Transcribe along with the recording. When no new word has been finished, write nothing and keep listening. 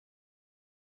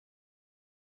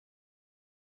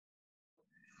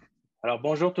Alors,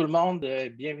 bonjour tout le monde.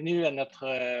 Bienvenue à notre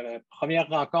première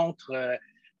rencontre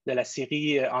de la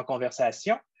série En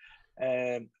conversation.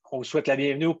 On vous souhaite la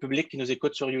bienvenue au public qui nous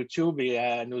écoute sur YouTube et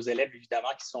à nos élèves, évidemment,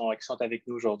 qui sont avec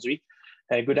nous aujourd'hui.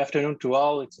 Good afternoon to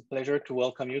all. It's a pleasure to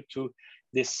welcome you to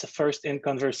this first In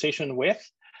Conversation with.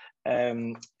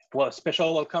 Well,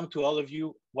 special welcome to all of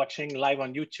you watching live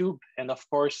on YouTube and, of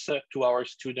course, to our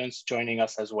students joining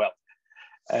us as well.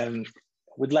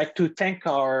 We'd like to thank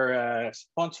our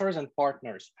sponsors and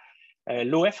partners.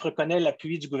 L'OF reconnaît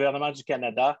l'appui du gouvernement du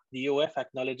Canada. The OF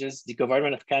acknowledges the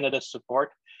Government of Canada's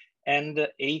support and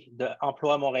de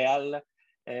Emploi Montréal,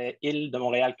 Île de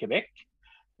Montréal, Québec.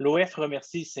 L'OF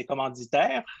remercie ses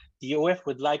commanditaires. The OF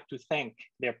would like to thank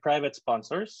their private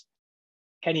sponsors,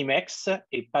 Canimex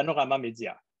et Panorama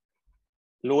Média.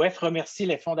 L'OF remercie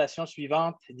les fondations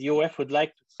suivantes. The OF would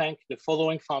like to thank the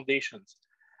following foundations.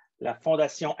 La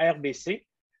Fondation RBC,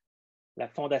 la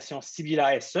Fondation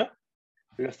Sibilla SE,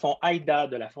 le Fonds AIDA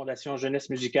de la Fondation Jeunesse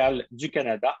musicale du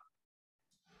Canada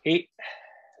et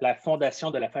la Fondation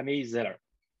de la famille Zeller.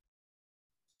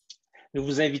 Nous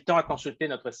vous invitons à consulter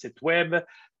notre site web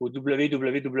au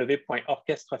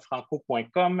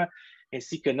www.orchestrefranco.com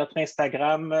ainsi que notre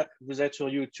Instagram. Vous êtes sur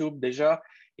YouTube déjà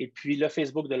et puis le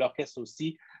Facebook de l'orchestre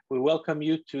aussi. We welcome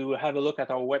you to have a look at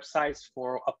our websites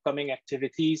for upcoming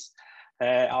activities.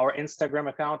 Our Instagram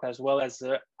account as well as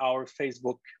our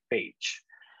Facebook page.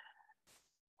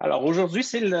 Alors aujourd'hui,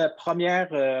 c'est la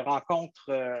première rencontre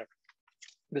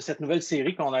de cette nouvelle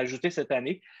série qu'on a ajoutée cette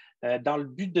année dans le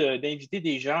but d'inviter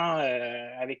des gens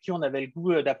avec qui on avait le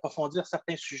goût d'approfondir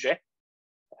certains sujets.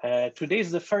 Today is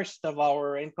the first of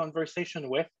our In Conversation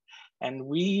with, and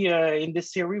we in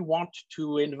this series want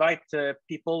to invite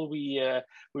people we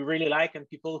really like and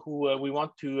people who we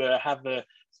want to have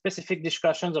specific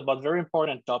discussions about very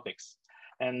important topics.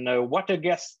 And what a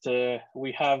guest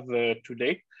we have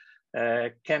today,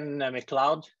 Ken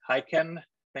McLeod. Hi, Ken.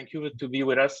 Thank you to be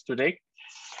with us today.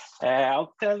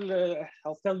 I'll tell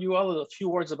you all a few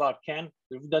words about Ken.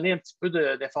 Je vais vous donner un petit peu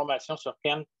d'informations sur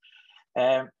Ken.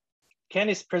 Ken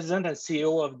is president and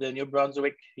CEO of the New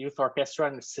Brunswick Youth Orchestra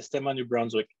and Sistema New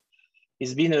Brunswick.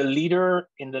 He's been a leader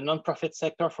in the nonprofit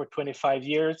sector for 25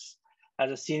 years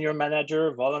as a senior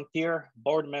manager, volunteer,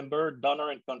 board member, donor,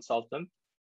 and consultant.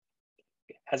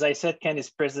 As I said, Ken is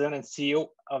president and CEO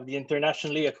of the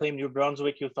internationally acclaimed New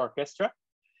Brunswick Youth Orchestra.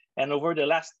 And over the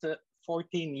last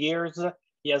 14 years,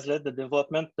 he has led the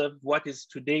development of what is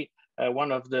today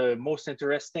one of the most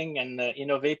interesting and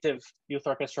innovative youth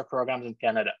orchestra programs in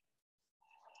Canada.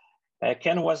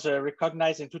 Ken was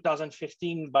recognized in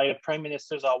 2015 by the Prime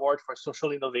Minister's Award for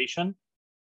Social Innovation.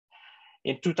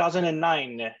 In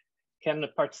 2009, Ken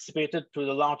participated to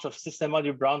the launch of Sistema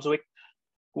New Brunswick,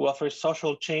 who offers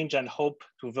social change and hope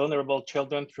to vulnerable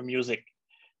children through music.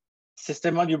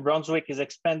 Sistema New Brunswick is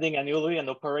expanding annually and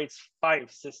operates 5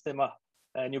 Sistema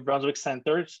New Brunswick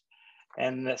centers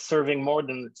and serving more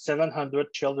than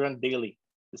 700 children daily.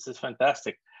 This is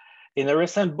fantastic. In a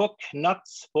recent book,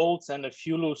 Nuts, Bolts, and a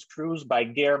Few Loose Screws by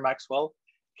Gare Maxwell,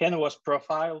 Ken was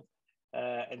profiled,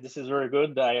 and this is very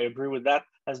good, I agree with that,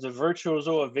 as the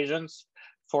virtuoso of visions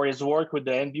for his work with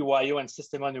the NBYO and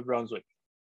Sistema New Brunswick.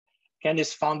 Ken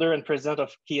is founder and president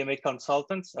of KMA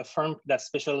Consultants, a firm that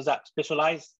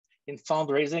specializes in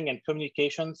fundraising and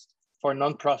communications for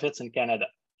nonprofits in Canada.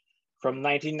 From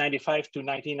 1995 to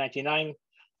 1999,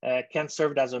 Ken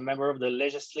served as a member of the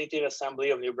Legislative Assembly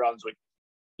of New Brunswick.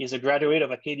 He's a graduate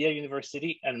of Acadia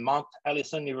University and Mount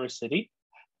Allison University,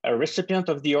 a recipient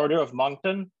of the Order of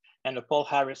Moncton, and a Paul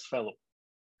Harris Fellow.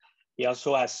 He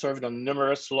also has served on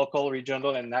numerous local,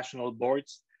 regional, and national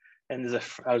boards, and is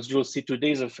as you'll see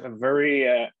today, is a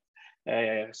very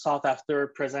sought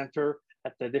after presenter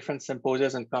at the different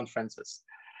symposiums and conferences.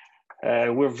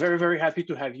 We're very, very happy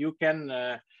to have you, Ken.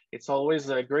 It's always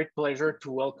a great pleasure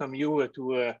to welcome you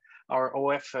to our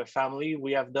OF family.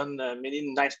 We have done many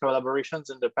nice collaborations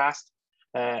in the past,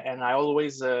 and I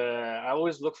always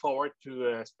look forward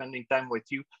to spending time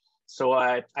with you. So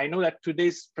I know that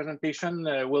today's presentation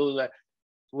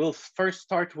will first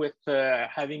start with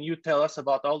having you tell us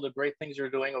about all the great things you're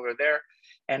doing over there,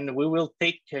 and we will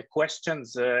take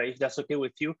questions, if that's okay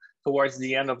with you, towards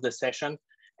the end of the session,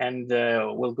 and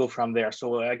we'll go from there.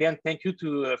 So again, thank you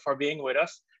for being with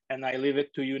us, and I leave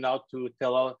it to you now to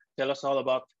tell us all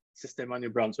about Sistema New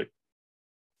Brunswick.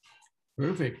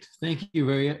 Perfect. Thank you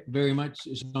very, very much,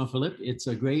 Jean-Philippe. It's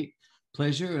a great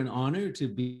pleasure and honor to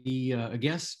be a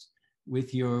guest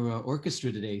with your orchestra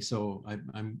today. So I've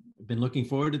been looking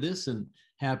forward to this and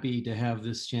happy to have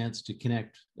this chance to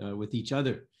connect with each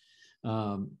other.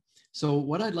 So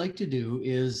what I'd like to do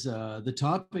is the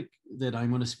topic that I'm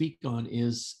going to speak on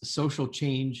is social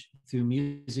change through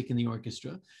music in the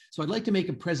orchestra. So I'd like to make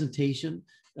a presentation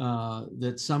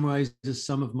that summarizes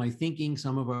some of my thinking,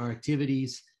 some of our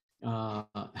activities,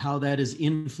 how that is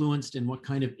influenced and what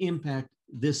kind of impact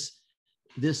this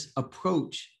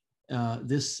approach,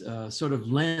 this sort of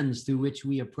lens through which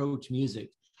we approach music,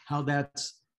 how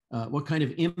that's, what kind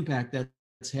of impact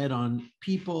that's had on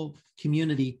people,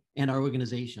 community, and our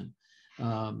organization.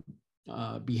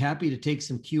 Be happy to take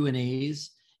some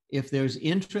Q&As. If there's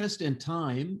interest and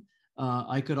time,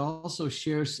 I could also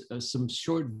share some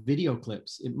short video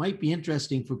clips. It might be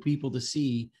interesting for people to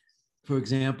see, for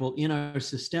example, in our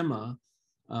Sistema,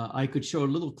 I could show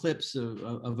little clips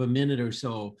of a minute or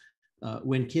so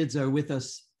when kids are with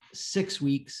us 6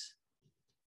 weeks,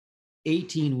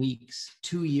 18 weeks,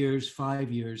 2 years,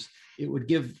 5 years. It would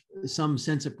give some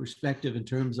sense of perspective in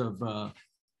terms of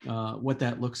what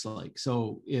that looks like.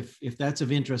 So if that's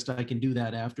of interest, I can do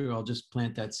that after. I'll just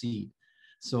plant that seed.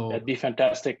 So that'd be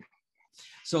fantastic.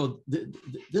 So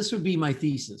this would be my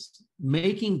thesis.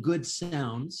 Making good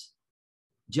sounds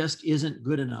just isn't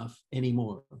good enough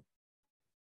anymore.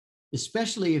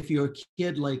 Especially if you're a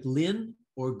kid like Lynn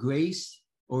or Grace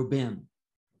or Ben.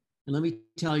 And let me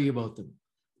tell you about them.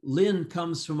 Lynn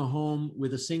comes from a home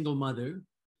with a single mother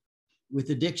with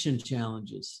addiction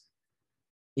challenges.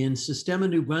 In Sistema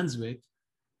New Brunswick,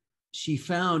 she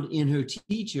found in her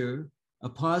teacher a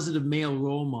positive male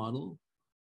role model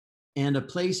and a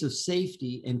place of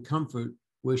safety and comfort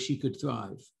where she could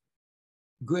thrive.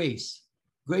 Grace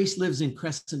lives in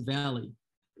Crescent Valley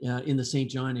in the St.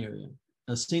 John area,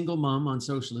 a single mom on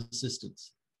social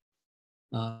assistance.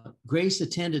 Grace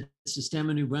attended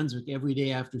Sistema New Brunswick every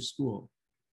day after school.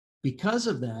 Because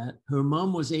of that, her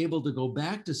mom was able to go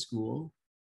back to school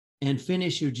and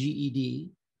finish her GED.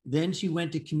 Then she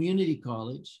went to community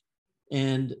college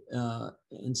and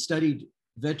studied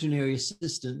veterinary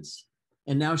assistance.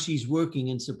 And now she's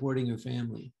working and supporting her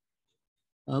family.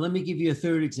 Let me give you a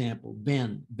third example,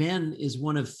 Ben. Ben is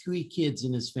one of 3 kids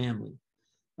in his family.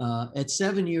 At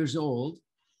 7 years old,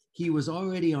 he was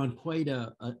already on quite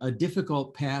a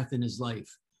difficult path in his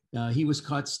life. He was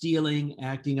caught stealing,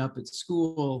 acting up at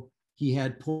school. He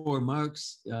had poor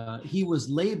marks. He was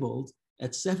labeled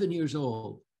at 7 years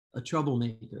old a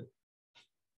troublemaker.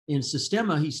 In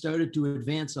Sistema, he started to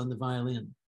advance on the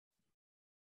violin.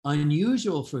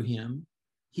 Unusual for him,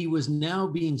 he was now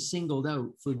being singled out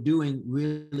for doing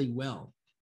really well.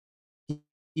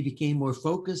 He became more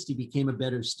focused. He became a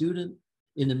better student.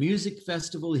 In the music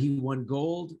festival, he won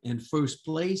gold and first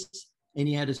place, and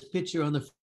he had his picture on the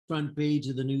front page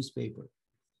of the newspaper.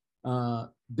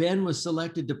 Ben was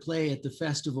selected to play at the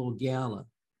festival gala.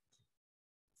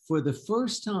 For the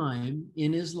first time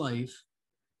in his life,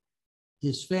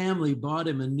 his family bought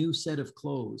him a new set of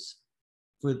clothes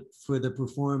for the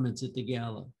performance at the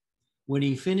gala. When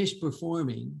he finished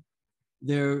performing,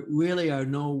 there really are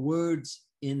no words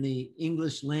in the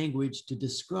English language to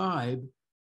describe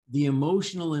the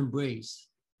emotional embrace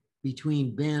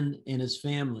between Ben and his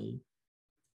family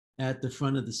at the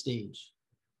front of the stage.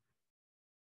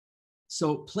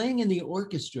 So playing in the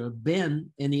orchestra, Ben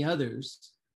and the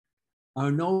others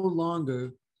are no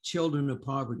longer children of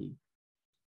poverty.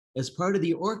 As part of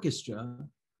the orchestra,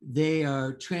 they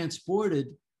are transported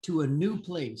to a new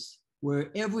place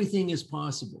where everything is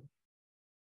possible.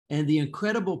 And the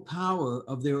incredible power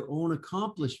of their own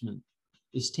accomplishment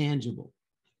is tangible.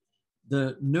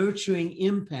 The nurturing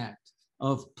impact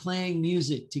of playing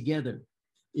music together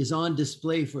is on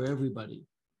display for everybody.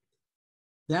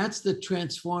 That's the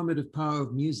transformative power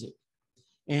of music.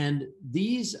 And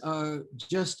these are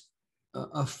just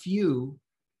a few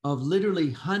of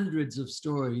literally hundreds of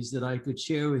stories that I could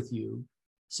share with you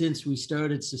since we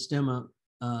started Sistema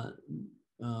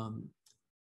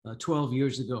 12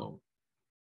 years ago.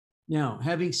 Now,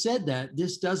 having said that,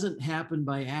 this doesn't happen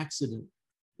by accident.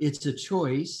 It's a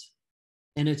choice,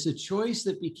 and it's a choice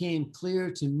that became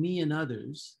clear to me and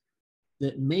others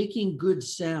that making good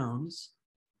sounds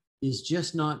is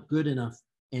just not good enough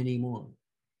anymore.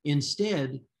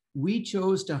 Instead, we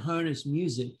chose to harness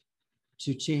music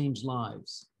to change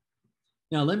lives.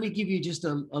 Now, let me give you just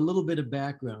a little bit of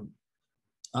background.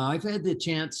 I've had the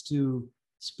chance to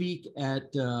speak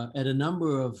at a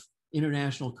number of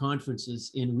international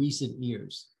conferences in recent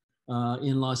years.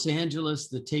 In Los Angeles,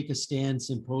 the Take a Stand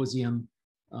Symposium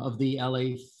of the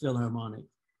LA Philharmonic.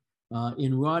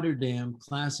 In Rotterdam,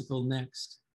 Classical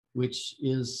Next, which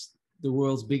is the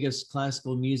world's biggest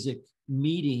classical music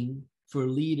meeting for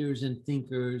leaders and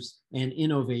thinkers and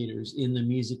innovators in the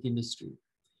music industry.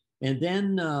 And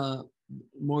then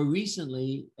more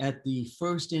recently at the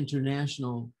first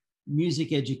International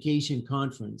Music Education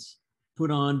Conference put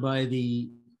on by the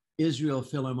Israel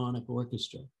Philharmonic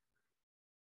Orchestra.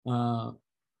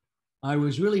 I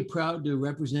was really proud to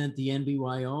represent the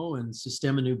NBYO and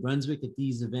Sistema New Brunswick at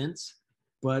these events.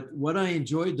 But what I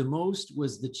enjoyed the most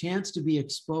was the chance to be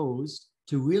exposed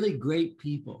to really great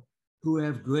people who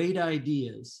have great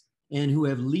ideas and who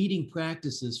have leading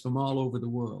practices from all over the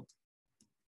world.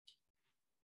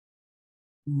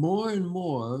 More and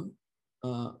more,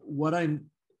 what I'm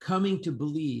coming to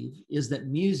believe is that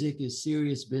music is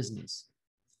serious business.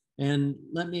 And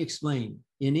let me explain.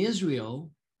 In Israel,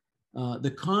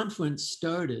 the conference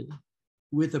started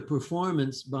with a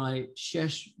performance by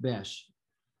Shesh Besh.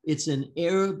 It's an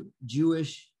Arab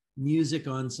Jewish music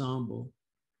ensemble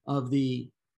of the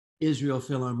Israel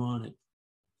Philharmonic.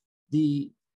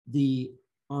 The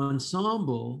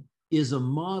ensemble is a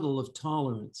model of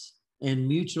tolerance and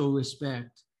mutual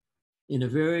respect in a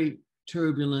very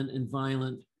turbulent and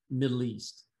violent Middle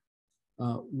East.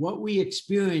 What we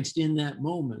experienced in that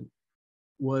moment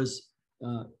was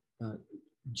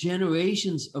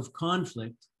generations of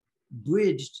conflict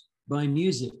bridged by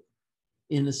music.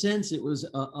 In a sense, it was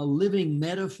a living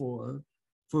metaphor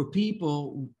for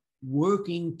people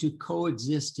working to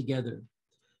coexist together.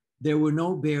 There were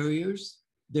no barriers.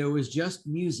 There was just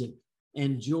music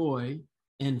and joy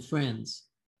and friends.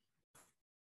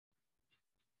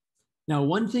 Now,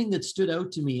 one thing that stood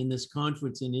out to me in this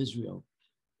conference in Israel,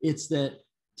 it's that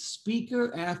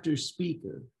speaker after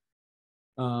speaker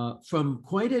from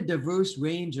quite a diverse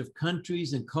range of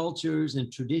countries and cultures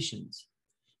and traditions,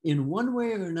 in one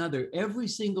way or another, every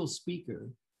single speaker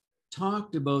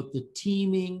talked about the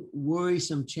teeming,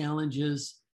 worrisome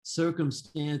challenges,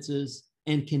 circumstances,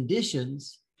 and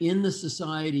conditions in the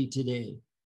society today.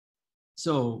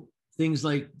 So things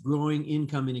like growing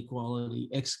income inequality,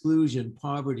 exclusion,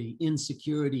 poverty,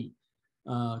 insecurity,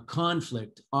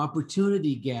 conflict,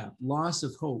 opportunity gap, loss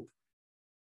of hope.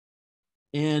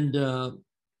 And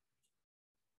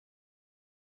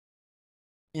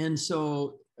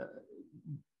so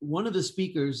one of the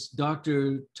speakers,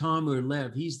 Dr. Tomer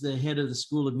Lev, he's the head of the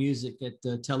School of Music at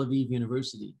Tel Aviv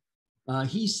University.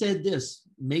 He said this: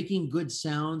 making good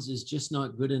sounds is just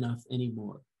not good enough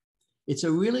anymore. It's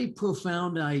a really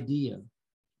profound idea.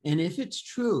 And if it's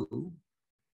true,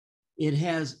 it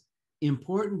has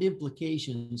important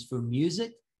implications for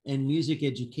music and music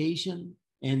education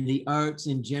and the arts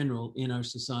in general in our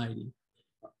society.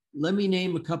 Let me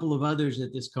name a couple of others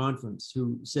at this conference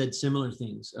who said similar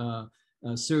things.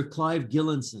 Sir Clive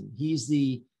Gillinson, he's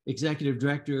the executive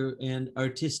director and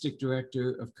artistic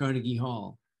director of Carnegie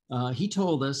Hall. He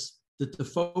told us that the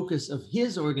focus of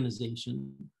his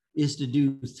organization is to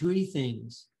do three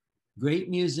things: great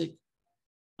music,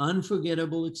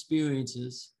 unforgettable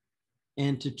experiences,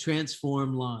 and to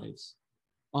transform lives.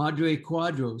 Audrey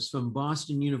Quadros from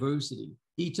Boston University,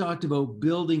 he talked about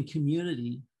building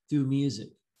community through music.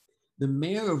 The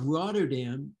mayor of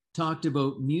Rotterdam talked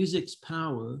about music's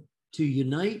power to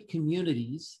unite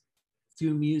communities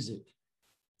through music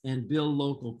and build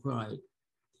local pride.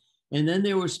 And then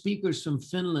there were speakers from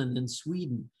Finland and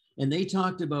Sweden, and they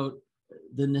talked about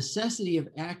the necessity of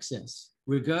access,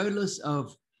 regardless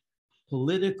of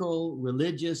political,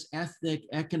 religious, ethnic,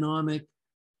 economic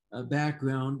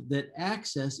background, that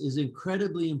access is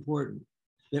incredibly important,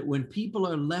 that when people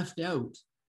are left out,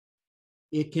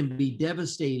 it can be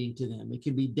devastating to them. It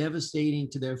can be devastating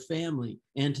to their family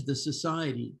and to the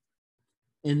society.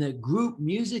 And that group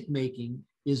music making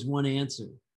is one answer.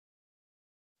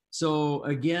 So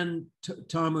again,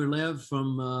 Tomer Lev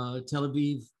from Tel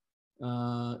Aviv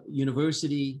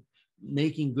University,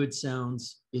 making good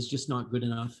sounds is just not good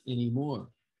enough anymore.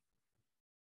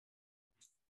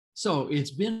 So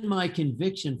it's been my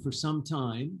conviction for some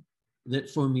time that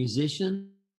for musicians,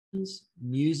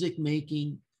 music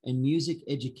making, and music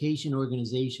education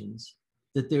organizations,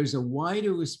 that there's a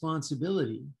wider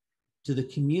responsibility to the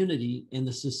community and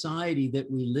the society that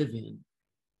we live in.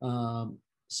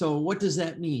 So what does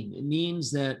that mean? It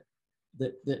means that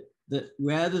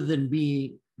rather than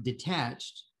being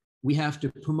detached, we have to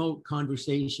promote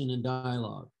conversation and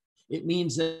dialogue. It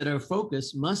means that our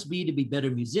focus must be to be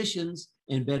better musicians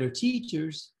and better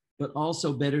teachers, but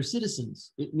also better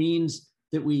citizens. It means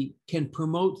that we can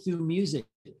promote through music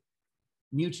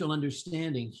mutual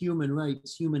understanding, human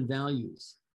rights, human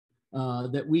values,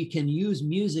 that we can use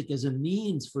music as a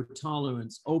means for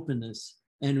tolerance, openness,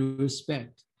 and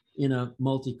respect in a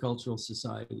multicultural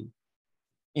society.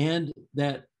 And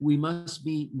that we must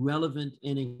be relevant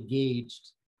and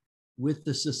engaged with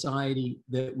the society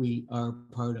that we are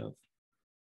part of.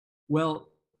 Well,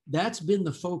 that's been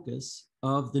the focus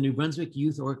of the New Brunswick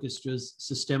Youth Orchestra's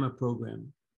Sistema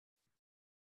program.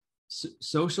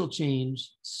 Social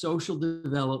change, social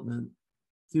development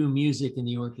through music in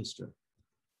the orchestra.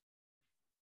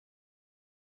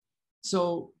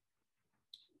 So,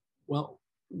 well,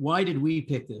 why did we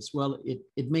pick this? Well,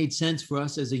 it made sense for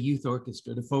us as a youth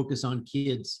orchestra to focus on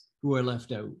kids who are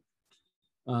left out.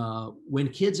 When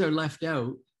kids are left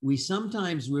out, we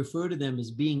sometimes refer to them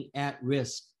as being at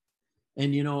risk.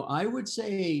 And, you know, I would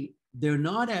say they're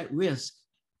not at risk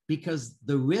because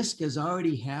the risk has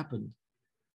already happened.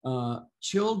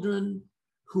 Children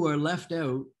who are left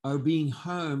out are being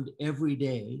harmed every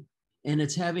day, and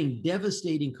it's having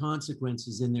devastating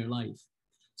consequences in their life.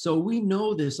 So we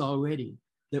know this already,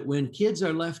 that when kids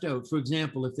are left out, for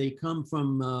example, if they come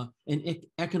from an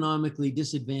economically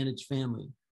disadvantaged family,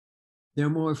 they're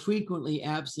more frequently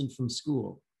absent from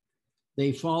school.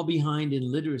 They fall behind in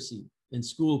literacy and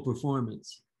school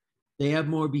performance. They have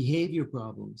more behavior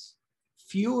problems.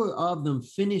 Fewer of them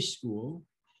finish school.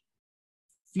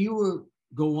 Fewer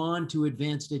go on to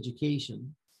advanced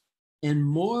education. And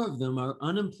more of them are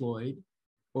unemployed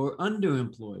or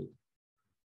underemployed.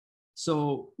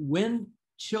 So when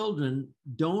children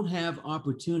don't have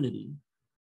opportunity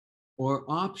or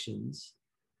options,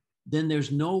 then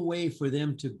there's no way for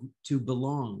them to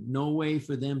belong, no way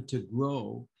for them to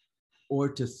grow or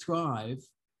to thrive,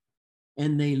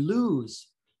 and they lose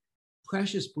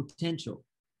precious potential,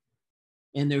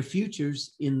 and their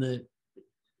futures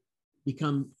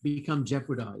become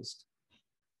jeopardized.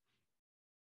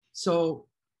 So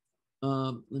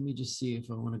let me just see if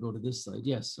I want to go to this slide.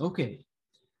 Yes, okay.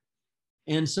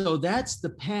 And so that's the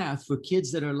path for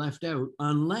kids that are left out,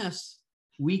 unless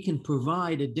we can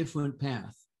provide a different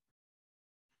path.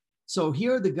 So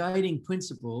here are the guiding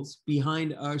principles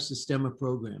behind our Sistema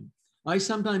program. I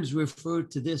sometimes refer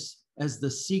to this as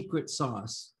the secret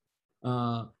sauce.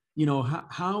 You know,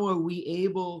 how are we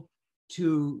able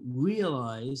to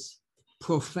realize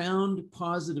profound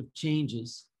positive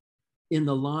changes in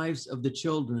the lives of the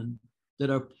children that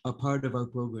are a part of our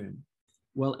program?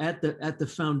 Well, at the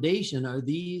foundation are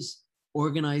these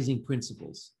organizing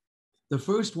principles. The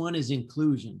first one is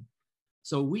inclusion.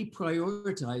 So we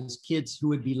prioritize kids who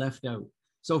would be left out.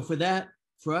 So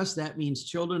for us, that means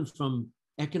children from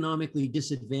economically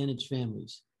disadvantaged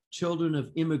families, children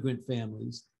of immigrant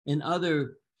families, and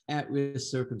other at-risk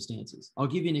circumstances. I'll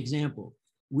give you an example.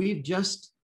 We've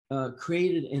just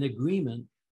created an agreement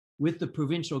with the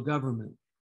provincial government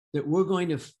that we're going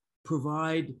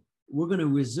to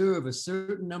reserve a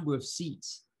certain number of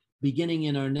seats beginning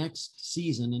in our next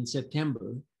season in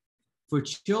September for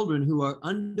children who are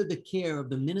under the care of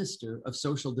the Minister of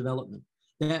Social Development.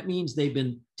 That means they've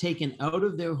been taken out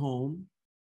of their home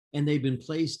and they've been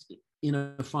placed in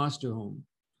a foster home.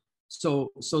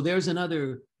 So there's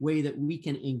another way that we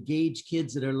can engage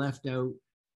kids that are left out,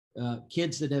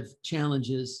 kids that have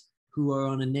challenges, who are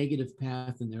on a negative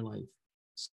path in their life.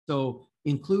 So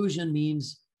inclusion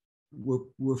means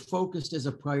we're focused as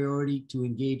a priority to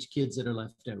engage kids that are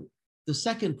left out. The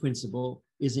second principle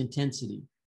is intensity.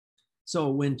 So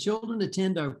when children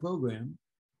attend our program,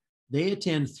 they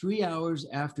attend 3 hours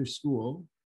after school,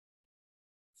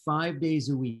 5 days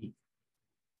a week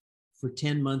for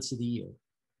 10 months of the year.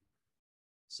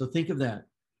 So think of that.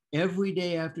 Every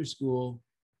day after school,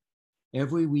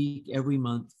 every week, every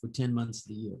month for 10 months of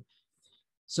the year.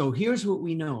 So here's what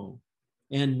we know,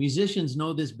 and musicians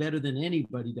know this better than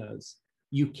anybody does.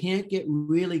 You can't get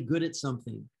really good at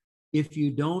something if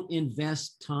you don't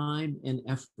invest time and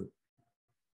effort.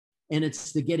 And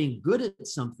it's the getting good at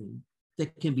something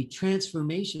that can be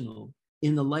transformational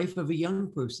in the life of a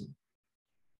young person.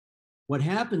 What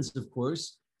happens, of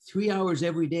course, 3 hours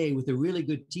every day with a really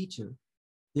good teacher,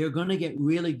 they're going to get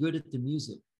really good at the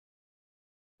music.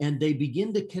 And they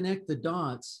begin to connect the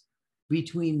dots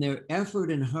between their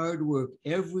effort and hard work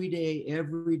every day,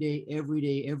 every day, every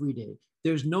day, every day.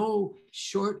 There's no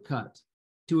shortcut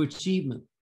to achievement.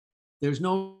 There's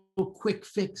no quick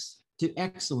fix to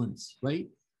excellence, right?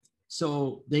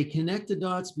 So they connect the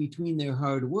dots between their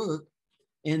hard work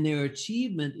and their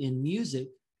achievement in music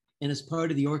and as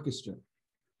part of the orchestra.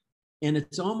 And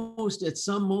it's almost at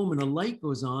some moment a light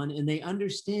goes on and they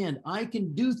understand I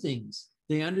can do things.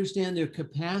 They understand their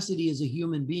capacity as a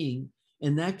human being,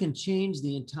 and that can change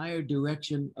the entire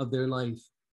direction of their life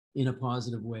in a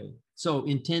positive way. So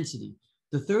intensity.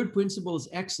 The third principle is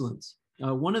excellence.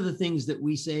 One of the things that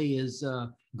we say is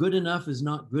good enough is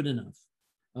not good enough.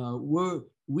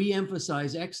 We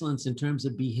emphasize excellence in terms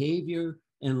of behavior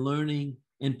and learning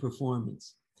and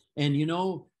performance. And you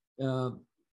know,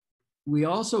 we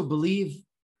also believe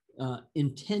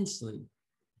intensely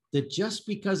that just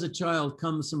because a child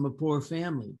comes from a poor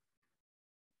family,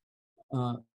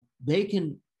 they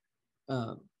can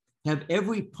have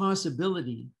every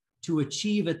possibility to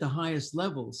achieve at the highest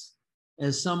levels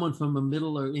as someone from a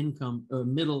middle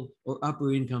or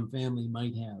upper income family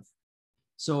might have.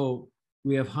 So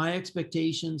we have high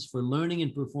expectations for learning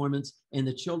and performance, and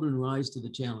the children rise to the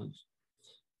challenge.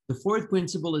 The fourth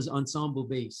principle is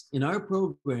ensemble-based. In our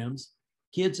programs,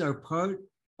 kids are part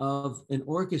of an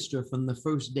orchestra from the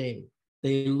first day.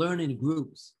 They learn in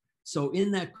groups. So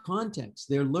in that context,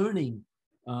 they're learning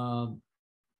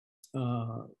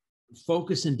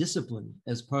focus and discipline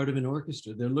as part of an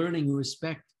orchestra. They're learning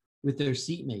respect with their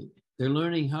seatmate. They're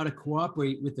learning how to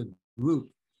cooperate with a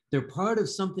group. They're part of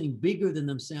something bigger than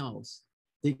themselves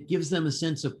that gives them a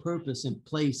sense of purpose and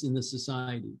place in the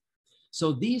society.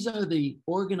 So these are the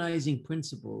organizing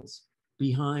principles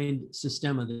behind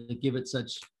Sistema that give it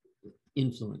such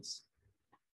influence.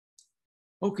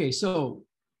 Okay, so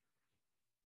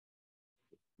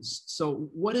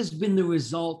what has been the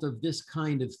result of this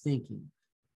kind of thinking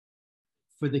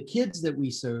for the kids that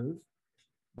we serve,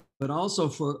 but also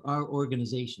for our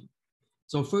organization?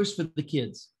 So first for the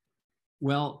kids.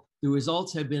 Well, the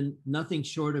results have been nothing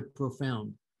short of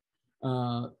profound.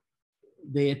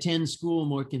 They attend school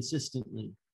more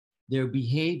consistently. Their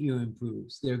behavior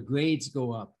improves. Their grades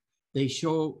go up. They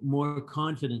show more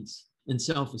confidence and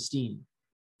self-esteem.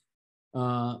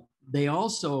 They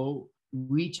also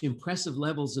reach impressive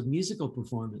levels of musical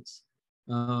performance,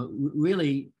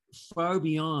 really far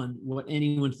beyond what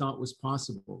anyone thought was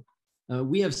possible.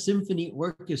 We have symphony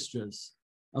orchestras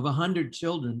of 100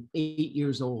 children, 8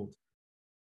 years old.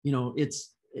 You know,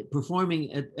 it's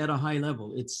performing at a high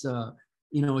level. It's,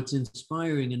 you know, it's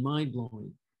inspiring and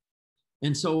mind-blowing.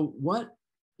 And so what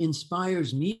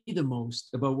inspires me the most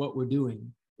about what we're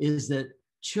doing is that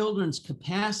children's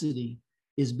capacity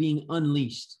is being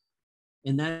unleashed.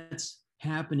 And that's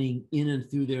happening in and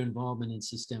through their involvement in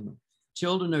Sistema.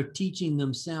 Children are teaching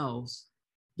themselves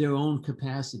their own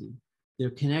capacity. They're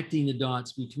connecting the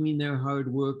dots between their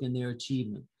hard work and their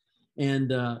achievement.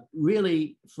 And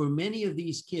really, for many of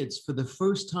these kids, for the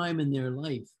first time in their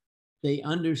life, they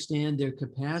understand their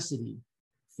capacity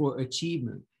for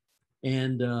achievement.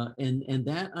 And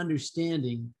that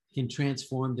understanding can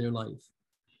transform their life.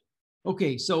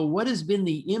 Okay, so what has been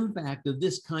the impact of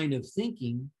this kind of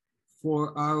thinking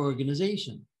for our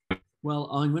organization?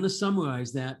 Well, I'm going to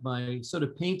summarize that by sort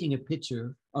of painting a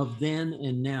picture of then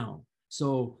and now.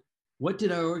 So what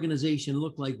did our organization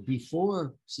look like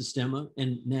before Sistema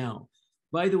and now?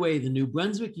 By the way, the New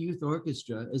Brunswick Youth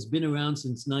Orchestra has been around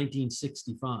since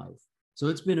 1965. So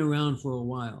it's been around for a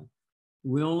while.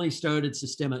 We only started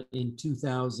Sistema in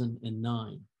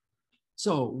 2009.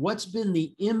 So what's been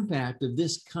the impact of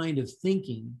this kind of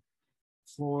thinking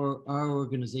for our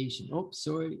organization? Oh,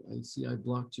 sorry, I see I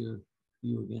blocked your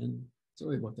view again.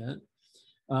 Sorry about that.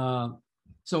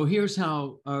 So here's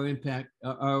how our impact,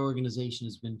 our organization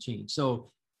has been changed.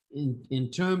 So in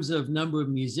terms of number of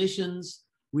musicians,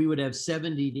 we would have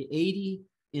 70 to 80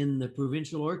 in the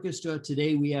provincial orchestra.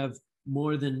 Today we have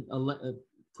more than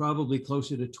probably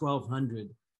closer to 1,200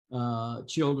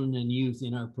 children and youth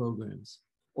in our programs.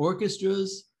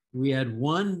 Orchestras, we had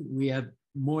one, we have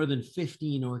more than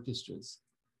 15 orchestras.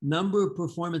 Number of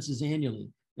performances annually,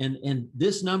 and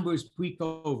this number is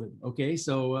pre-COVID, okay?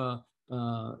 So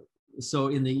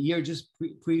in the year just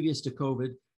previous to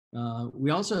COVID, we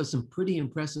also have some pretty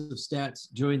impressive stats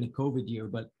during the COVID year,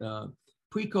 but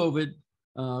pre-COVID,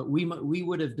 we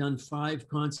would have done 5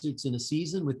 concerts in a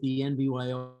season with the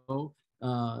NBYO.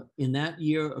 In that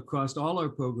year, across all our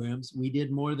programs, we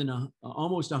did more than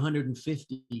almost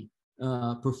 150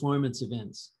 performance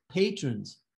events.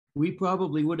 Patrons, we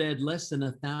probably would have had less than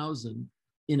 1,000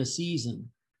 in a season.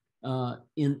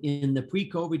 In the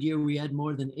pre-COVID year, we had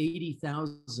more than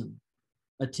 80,000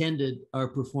 attended our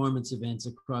performance events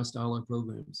across all our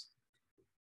programs.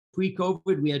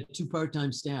 Pre-COVID, we had 2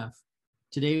 part-time staff.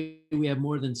 Today, we have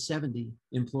more than 70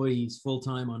 employees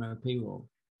full-time on our payroll.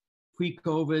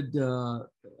 Pre-COVID,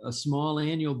 a small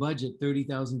annual budget,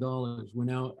 $30,000. We're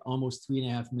now almost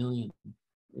 $3.5 million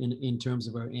in terms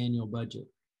of our annual budget.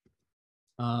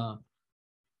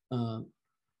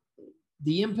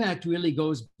 The impact really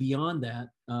goes beyond that.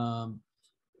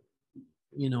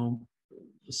 You know,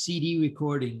 CD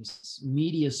recordings,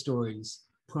 media stories,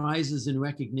 prizes and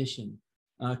recognition,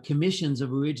 commissions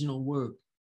of original work,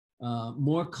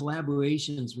 more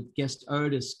collaborations with guest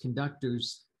artists,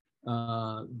 conductors,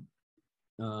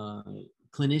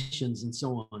 clinicians, and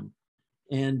so on.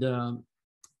 And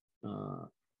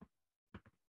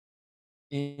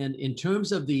in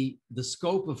terms of the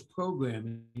scope of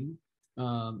programming,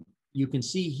 you can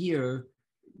see here,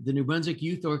 the New Brunswick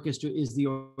Youth Orchestra is the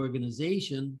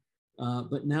organization,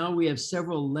 but now we have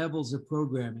several levels of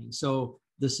programming. So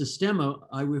the Sistema,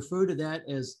 I refer to that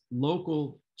as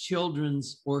local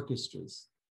children's orchestras.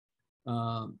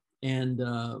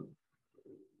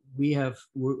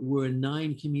 we're in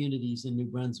 9 communities in New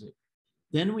Brunswick.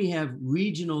 Then we have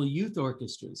regional youth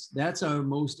orchestras. That's our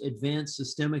most advanced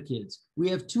Sistema kids. We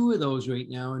have 2 of those right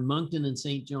now in Moncton and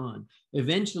St. John.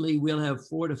 Eventually, we'll have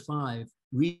 4 to 5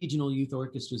 regional youth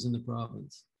orchestras in the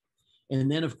province. And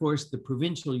then, of course, the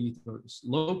provincial youth orchestra,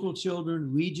 local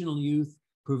children, regional youth,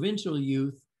 provincial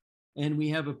youth, and we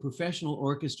have a professional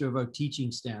orchestra of our teaching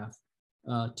staff,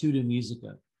 Tuda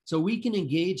Musica. So we can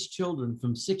engage children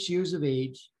from 6 years of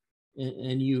age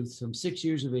and youth from 6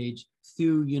 years of age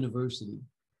through university.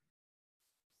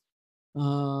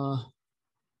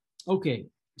 Okay,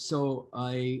 so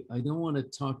I don't want to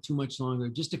talk too much longer.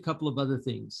 Just a couple of other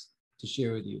things to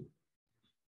share with you.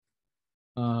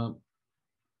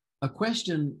 A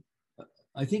question,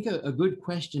 I think a good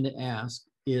question to ask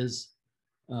is,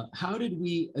 how did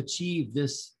we achieve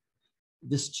this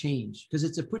change? Because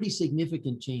it's a pretty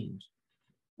significant change.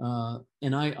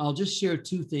 And I'll just share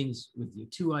 2 things with you,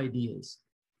 2 ideas.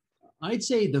 I'd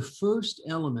say the first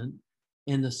element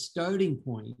and the starting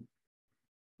point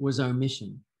was our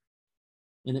mission.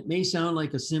 And it may sound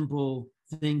like a simple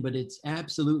thing, but it's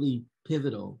absolutely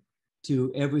pivotal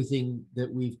to everything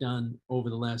that we've done over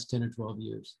the last 10 or 12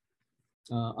 years.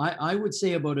 I would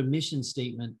say about a mission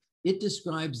statement, it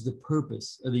describes the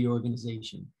purpose of the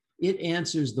organization. It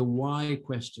answers the why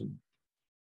question.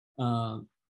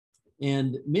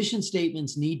 And mission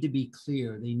statements need to be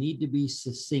clear. They need to be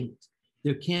succinct.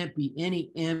 There can't be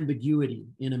any ambiguity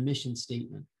in a mission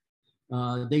statement.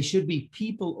 They should be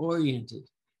people-oriented.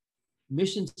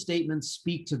 Mission statements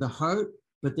speak to the heart,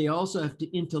 but they also have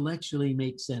to intellectually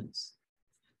make sense.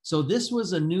 So this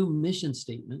was a new mission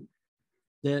statement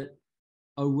that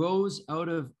arose out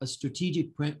of a strategic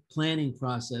planning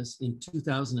process in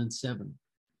 2007.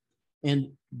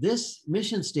 And this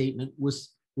mission statement was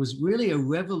really a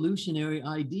revolutionary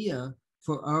idea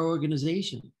for our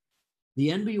organization. The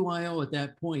NBYO at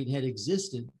that point had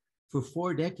existed for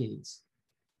 4 decades.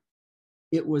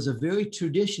 It was a very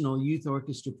traditional youth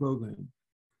orchestra program,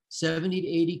 70 to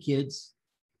 80 kids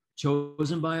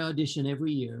chosen by audition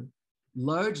every year,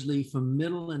 largely from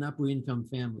middle and upper income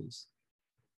families.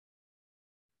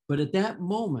 But at that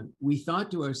moment, we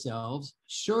thought to ourselves,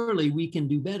 surely we can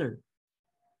do better.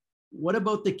 What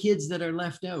about the kids that are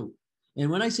left out? And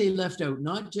when I say left out,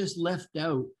 not just left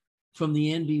out from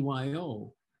the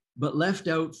NBYO, but left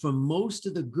out from most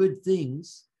of the good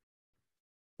things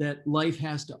that life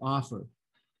has to offer.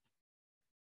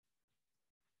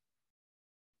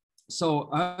 So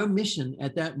our mission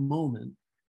at that moment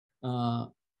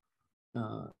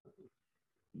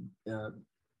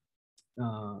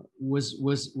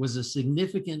was a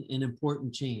significant and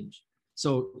important change.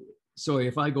 So, sorry,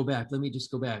 if I go back, let me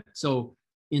just go back. So,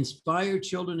 inspire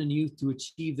children and youth to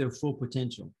achieve their full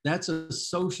potential. That's a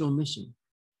social mission,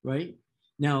 right?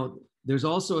 Now, there's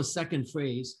also a second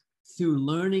phrase, through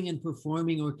learning and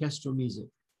performing orchestral music.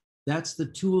 That's the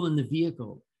tool and the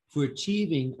vehicle for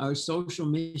achieving our social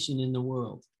mission in the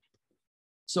world.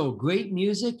 So great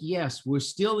music, yes, we're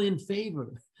still in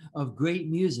favor of great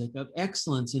music, of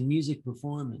excellence in music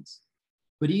performance.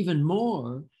 But even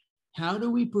more, how do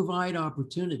we provide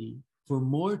opportunity for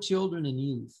more children and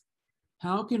youth?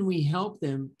 How can we help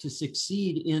them to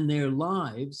succeed in their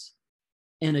lives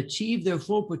and achieve their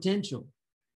full potential?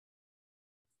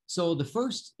 So the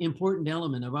first important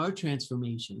element of our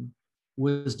transformation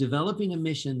was developing a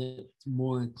mission that's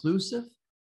more inclusive,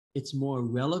 it's more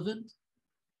relevant,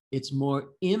 it's more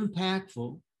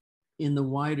impactful in the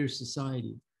wider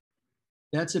society.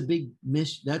 That's a big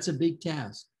mission, that's a big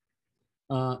task.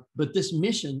 But this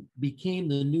mission became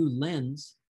the new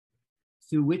lens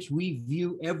through which we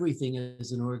view everything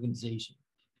as an organization.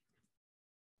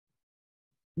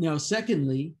 Now,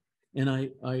 secondly, and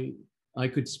I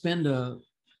could spend a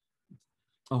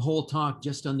whole talk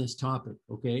just on this topic,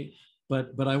 okay?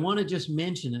 But I want to just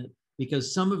mention it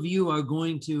because some of you are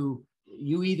going to,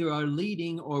 you either are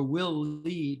leading or will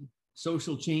lead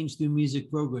social change through music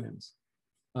programs.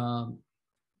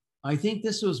 I think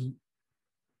this was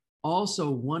also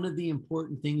one of the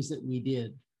important things that we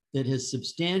did that has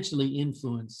substantially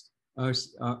influenced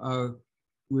our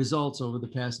results over the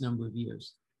past number of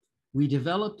years. We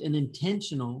developed an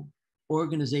intentional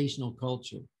organizational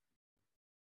culture.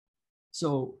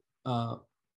 So,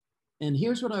 and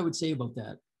here's what I would say about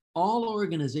that. All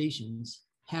organizations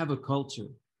have a culture,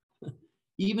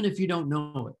 even if you don't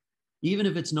know it, even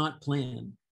if it's not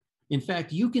planned. In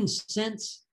fact, you can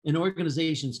sense an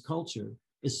organization's culture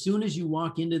as soon as you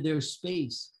walk into their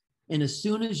space and as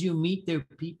soon as you meet their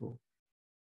people.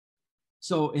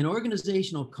 So an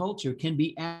organizational culture can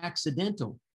be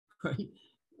accidental, right?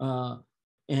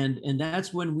 And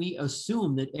that's when we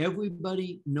assume that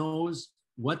everybody knows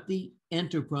what the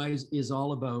enterprise is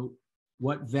all about,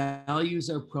 what values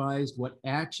are prized, what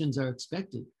actions are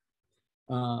expected.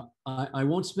 I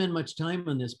won't spend much time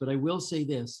on this, but I will say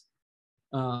this.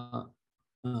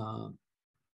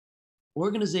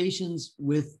 Organizations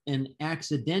with an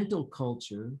accidental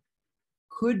culture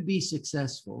could be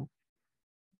successful,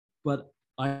 but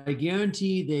I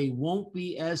guarantee they won't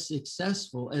be as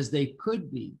successful as they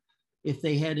could be if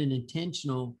they had an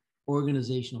intentional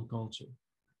organizational culture.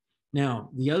 Now,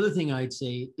 the other thing I'd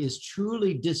say is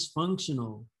truly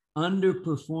dysfunctional,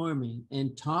 underperforming,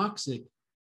 and toxic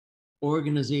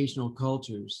organizational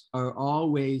cultures are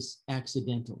always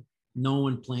accidental. No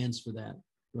one plans for that,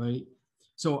 right?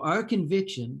 So our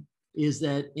conviction is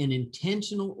that an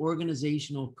intentional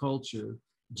organizational culture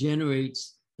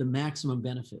generates the maximum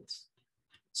benefits.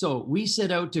 So we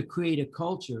set out to create a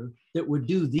culture that would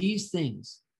do these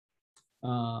things,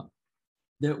 that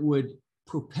would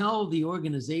propel the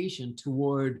organization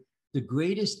toward the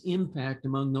greatest impact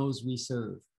among those we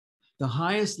serve, the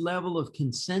highest level of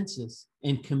consensus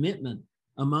and commitment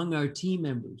among our team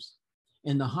members,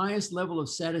 and the highest level of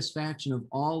satisfaction of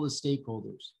all the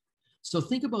stakeholders. So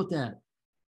think about that.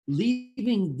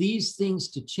 Leaving these things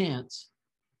to chance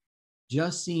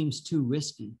just seems too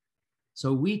risky.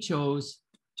 So we chose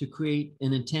to create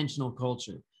an intentional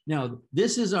culture. Now,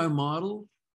 this is our model.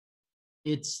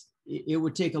 It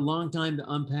would take a long time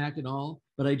to unpack it all,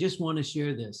 but I just want to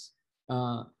share this.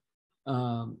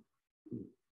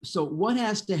 So what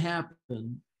has to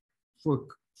happen for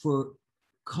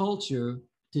culture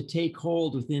to take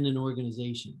hold within an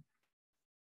organization?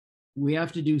 We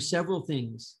have to do several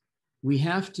things. We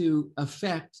have to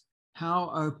affect how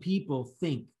our people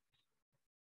think.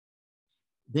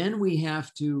 Then we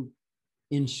have to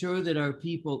ensure that our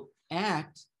people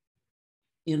act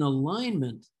in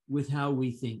alignment with how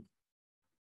we think.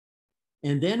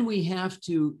 And then we have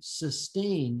to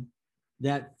sustain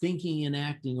that thinking and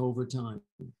acting over time.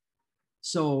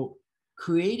 So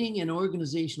creating an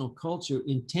organizational culture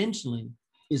intentionally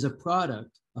is a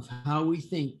product of how we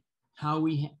think, how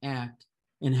we act,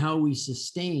 and how we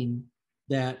sustain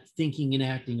that thinking and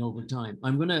acting over time.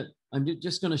 I'm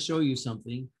just gonna show you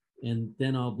something, and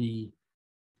then I'll be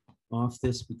off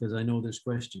this because I know there's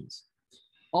questions.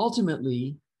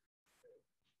 Ultimately,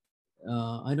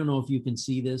 I don't know if you can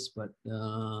see this, but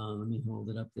let me hold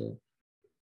it up there.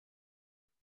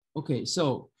 Okay,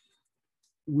 so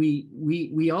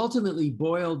we ultimately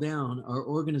boil down our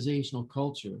organizational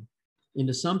culture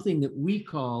into something that we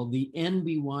call the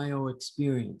NBYO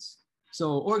experience.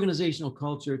 So organizational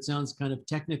culture, it sounds kind of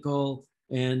technical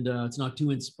and it's not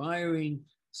too inspiring.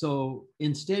 So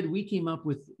instead we came up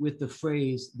with the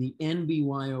phrase, the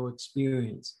NBYO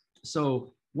experience.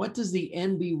 So what does the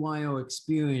NBYO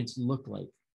experience look like?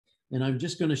 And I'm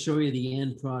just going to show you the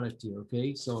end product here,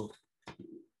 okay? So,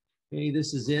 okay,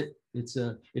 this is it.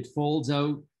 It folds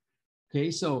out.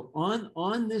 Okay, so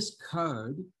on this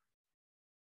card,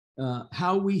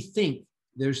 how we think,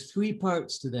 there's three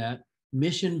parts to that: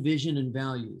 mission, vision, and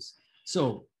values.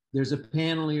 So there's a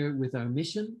panel here with our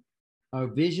mission, our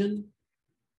vision,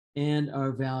 and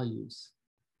our values,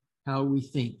 how we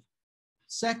think.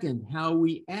 Second, how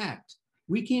we act.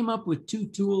 We came up with two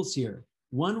tools here.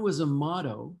 One was a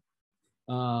motto,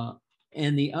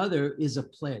 and the other is a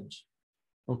pledge.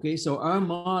 Okay, so our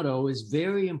motto is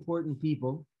very important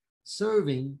people,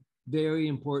 serving very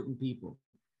important people.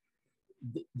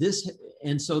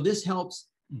 This helps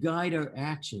guide our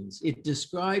actions. It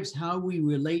describes how we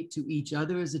relate to each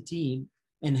other as a team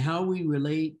and how we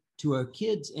relate to our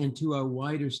kids and to our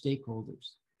wider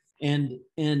stakeholders. And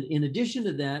in addition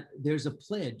to that, there's a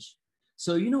pledge.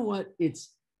 So you know what? It's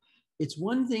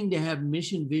one thing to have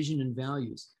mission, vision, and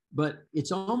values, but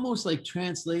it's almost like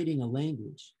translating a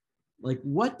language. Like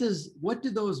what do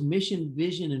those mission,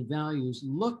 vision, and values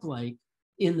look like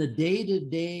in the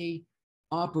day-to-day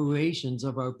operations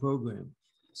of our program?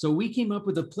 So we came up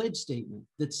with a pledge statement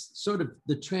that's sort of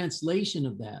the translation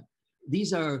of that.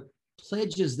 These are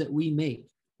pledges that we make.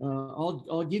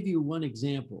 I'll give you one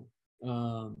example.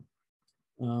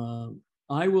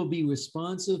 I will be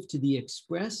responsive to the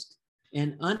expressed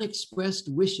and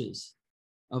unexpressed wishes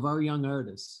of our young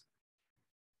artists.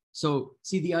 So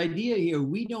see, the idea here,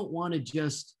 we don't want to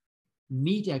just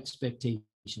meet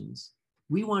expectations.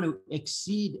 We want to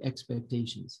exceed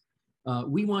expectations.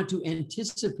 We want to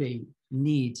anticipate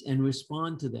needs and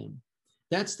respond to them.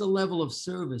 That's the level of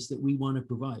service that we want to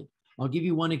provide. I'll give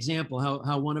you one example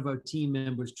how one of our team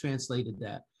members translated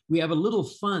that. We have a little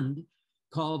fund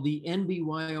called the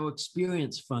NBYO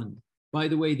Experience Fund. By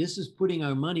the way, this is putting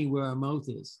our money where our mouth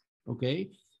is, okay?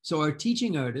 So our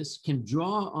teaching artists can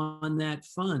draw on that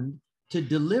fund to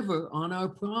deliver on our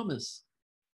promise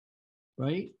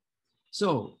right?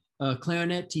 So a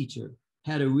clarinet teacher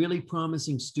had a really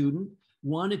promising student,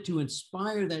 wanted to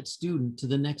inspire that student to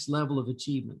the next level of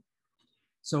achievement.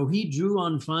 So he drew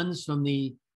on funds from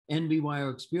the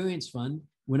NBY Experience Fund,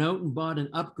 went out and bought an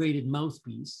upgraded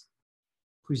mouthpiece,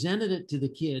 presented it to the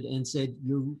kid and said,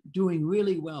 "You're doing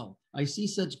really well. I see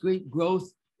such great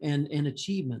growth and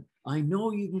achievement. I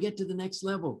know you can get to the next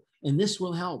level and this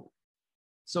will help."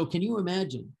 So can you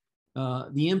imagine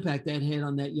the impact that had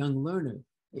on that young learner?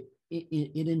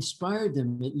 It inspired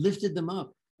them, it lifted them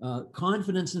up,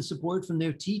 confidence and support from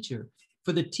their teacher.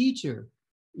 For the teacher,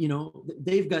 you know,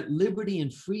 they've got liberty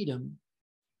and freedom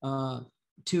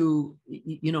to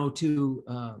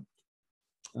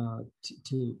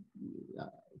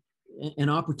an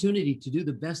opportunity to do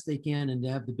the best they can and to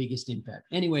have the biggest impact.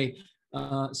 Anyway,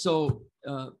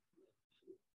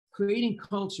 creating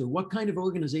culture, what kind of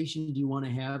organization do you want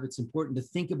to have? It's important to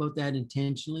think about that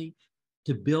intentionally,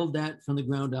 to build that from the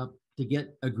ground up, to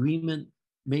get agreement,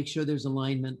 make sure there's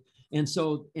alignment. And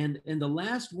so, and the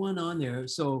last one on there,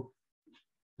 so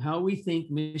how we think,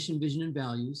 mission, vision, and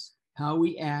values, how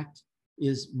we act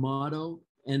is motto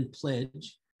and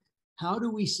pledge. How do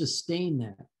we sustain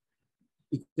that?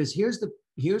 Because here's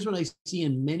what I see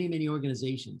in many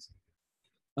organizations.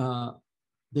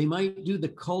 They might do the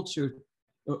culture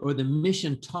or the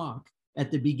mission talk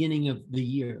at the beginning of the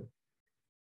year.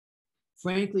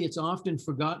 Frankly, it's often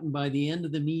forgotten by the end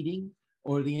of the meeting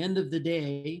or the end of the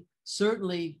day.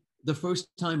 Certainly the first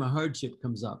time a hardship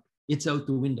comes up, it's out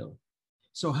the window.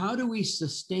 So how do we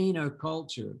sustain our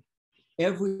culture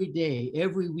every day,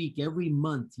 every week, every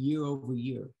month, year over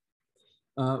year?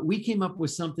 We came up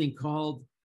with something called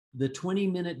the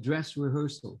 20-minute dress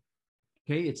rehearsal.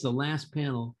 Okay, it's the last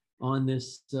panel on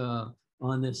this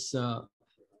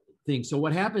thing. So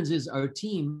what happens is our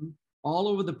team all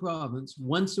over the province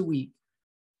once a week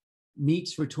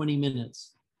meets for 20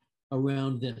 minutes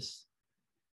around this.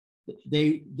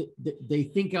 They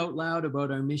think out loud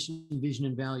about our mission, vision,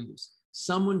 and values.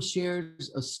 Someone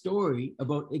shares a story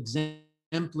about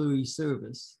exemplary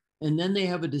service, and then they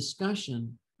have a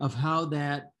discussion of how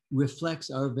that reflects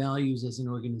our values as an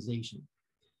organization.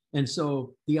 And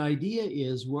so the idea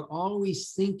is we're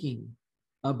always thinking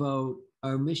about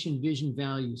our mission, vision,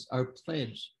 values, our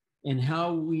pledge, and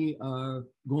how we are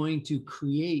going to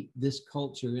create this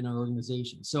culture in our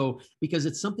organization. So, because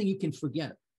it's something you can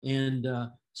forget. And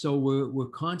so we're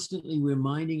constantly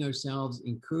reminding ourselves,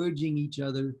 encouraging each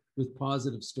other with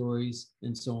positive stories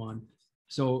and so on.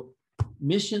 So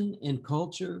mission and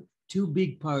culture, two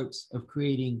big parts of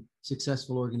creating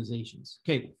successful organizations.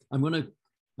 Okay,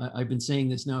 I've been saying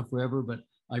this now forever, but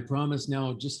I promise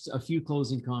now just a few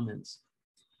closing comments.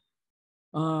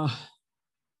 I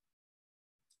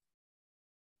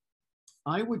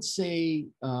would say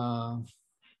a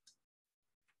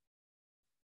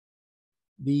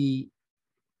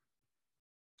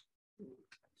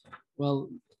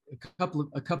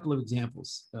couple of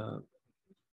examples.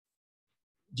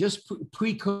 Just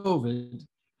pre-COVID,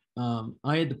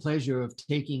 I had the pleasure of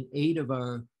taking 8 of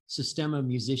our Sistema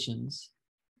musicians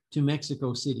to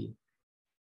Mexico City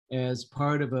as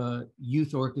part of a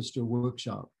youth orchestra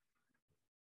workshop.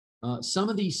 Some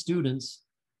of these students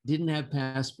didn't have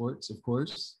passports, of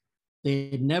course.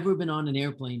 They had never been on an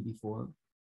airplane before.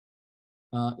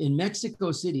 In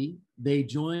Mexico City, they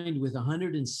joined with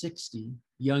 160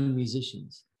 young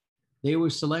musicians. They were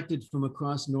selected from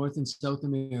across North and South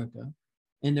America,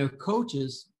 and their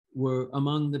coaches were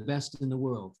among the best in the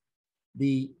world.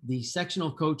 The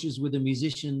sectional coaches were the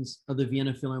musicians of the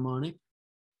Vienna Philharmonic.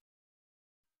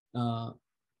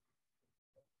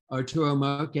 Arturo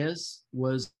Marquez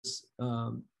was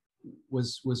one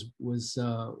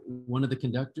of the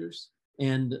conductors,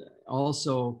 and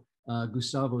also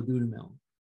Gustavo Dudamel.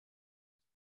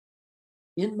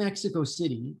 In Mexico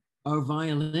City, our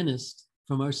violinist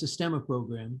from our Sistema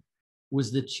program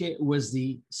was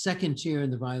the second chair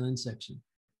in the violin section.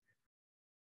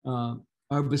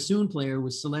 Our bassoon player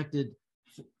was selected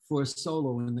for a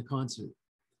solo in the concert.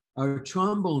 Our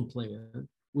trombone player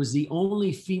was the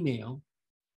only female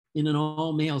in an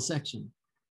all-male section.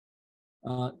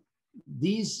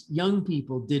 These young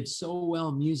people did so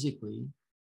well musically,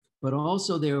 but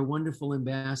also they are wonderful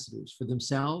ambassadors for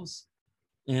themselves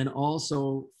and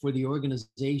also for the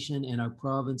organization and our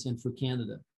province and for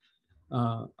Canada.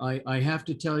 I have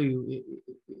to tell you,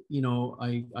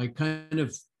 I kind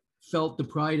of felt the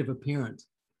pride of a parent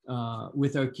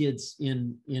with our kids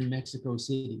in Mexico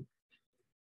City.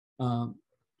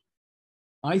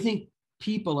 I think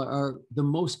people are the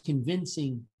most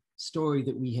convincing story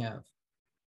that we have.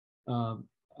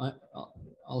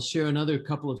 I'll share another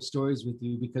couple of stories with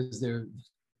you because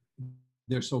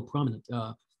they're so prominent.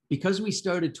 Because we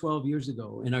started 12 years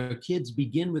ago and our kids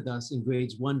begin with us in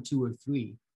grades 1, 2, or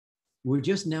 3, we're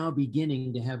just now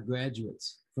beginning to have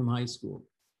graduates from high school.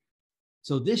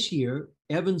 So this year,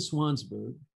 Evan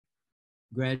Swansburg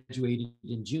graduated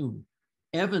in June.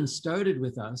 Evan started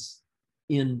with us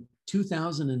in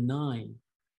 2009,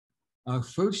 our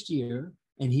first year,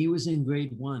 and he was in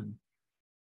grade 1.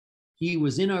 He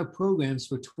was in our programs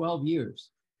for 12 years,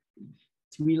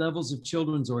 3 levels of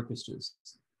children's orchestras,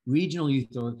 regional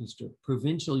youth orchestra,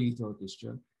 provincial youth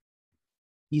orchestra.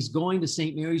 He's going to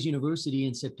St. Mary's University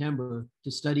in September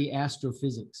to study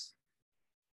astrophysics.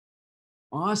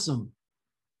 Awesome.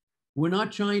 We're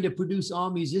not trying to produce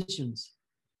all musicians.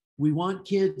 We want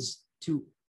kids to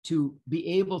be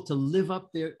able to live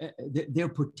up their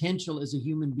potential as a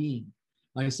human being.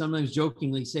 I sometimes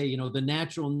jokingly say, you know, the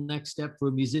natural next step for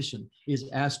a musician is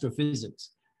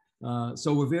astrophysics.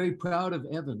 So we're very proud of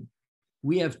Evan.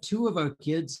 We have 2 of our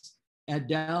kids at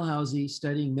Dalhousie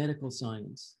studying medical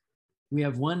science. We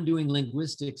have one doing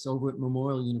linguistics over at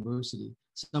Memorial University,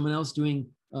 someone else doing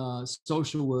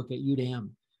social work at UDM.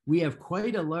 We have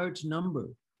quite a large number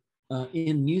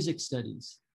in music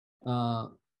studies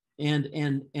and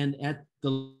at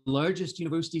the largest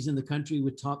universities in the country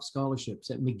with top scholarships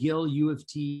at McGill, U of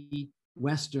T,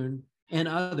 Western, and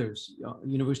others,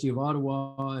 University of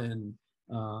Ottawa,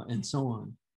 and so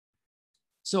on.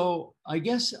 So I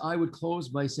guess I would close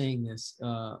by saying this.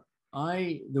 The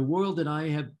world that I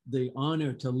have the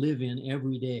honor to live in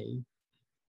every day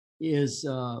is,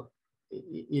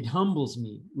 it humbles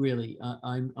me, really.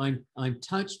 I'm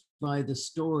touched by the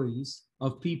stories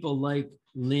of people like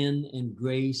Lynn and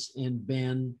Grace and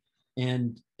Ben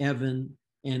and Evan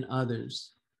and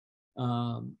others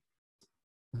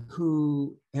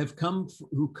who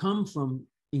come from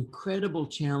incredible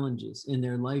challenges in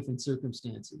their life and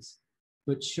circumstances,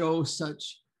 but show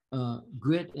such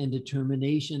grit and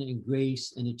determination and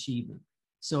grace and achievement.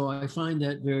 So I find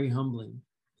that very humbling.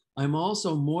 I'm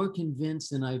also more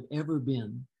convinced than I've ever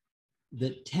been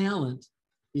that talent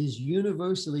is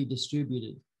universally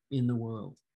distributed in the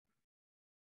world,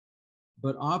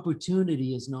 but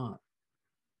opportunity is not.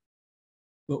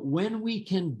 But when we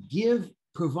can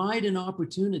provide an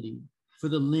opportunity for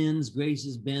the Lynn's,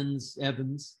 Grace's, Ben's,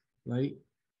 Evans, right?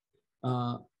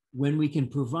 When we can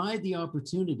provide the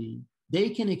opportunity, they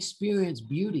can experience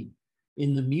beauty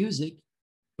in the music,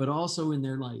 but also in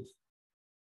their life.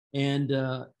 And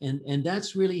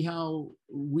that's really how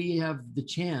we have the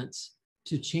chance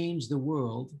to change the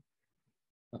world,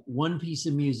 one piece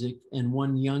of music and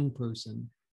one young person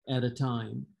at a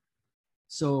time.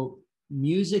 So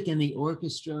music and the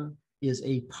orchestra is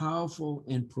a powerful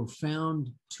and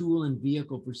profound tool and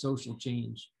vehicle for social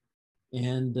change.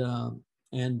 And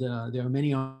there are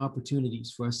many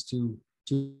opportunities for us to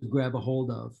grab a hold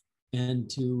of and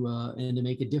to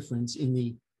make a difference in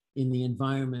the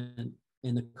environment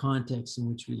and the context in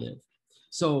which we live.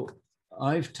 So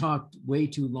I've talked way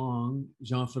too long,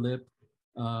 Jean-Philippe.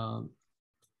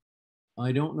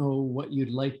 I don't know what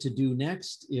you'd like to do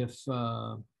next.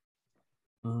 I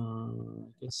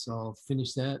guess I'll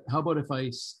finish that. How about if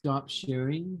I stop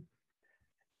sharing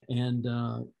and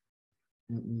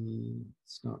let me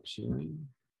stop sharing.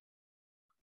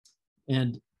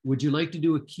 And would you like to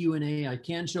do a Q&A? I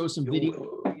can show some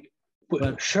video.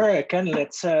 But sure, I can.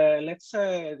 Let's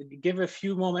give a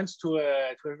few moments to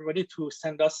everybody to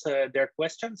send us their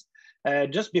questions.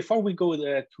 Just before we go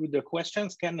to the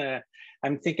questions,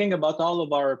 I'm thinking about all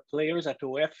of our players at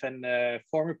OF and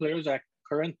former players,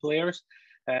 current players.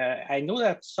 I know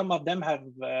that some of them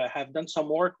have done some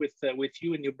work with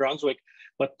you in New Brunswick,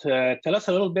 but tell us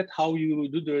a little bit how you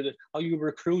how you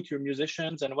recruit your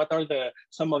musicians and what are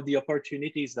some of the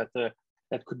opportunities that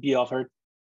could be offered.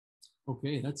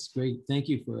 Okay, that's great. Thank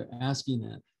you for asking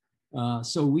that.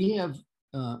 So we have,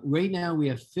 right now we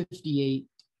have 58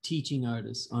 teaching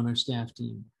artists on our staff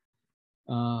team.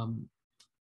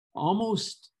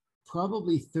 Almost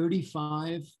probably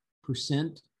 35%,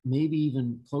 maybe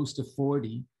even close to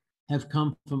 40, have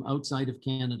come from outside of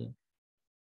Canada.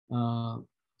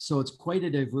 So it's quite a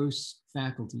diverse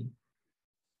faculty.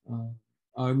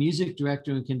 Our music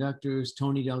director and conductor is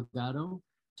Tony Delgado.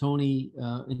 Tony,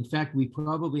 in fact, we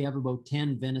probably have about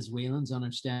 10 Venezuelans on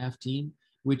our staff team,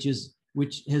 which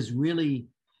has really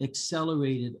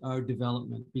accelerated our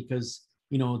development because,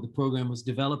 you know, the program was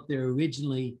developed there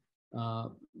originally.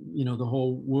 You know, the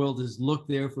whole world has looked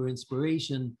there for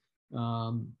inspiration.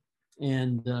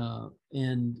 And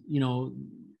you know,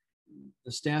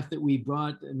 the staff that we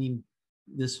brought, I mean,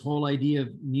 this whole idea of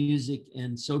music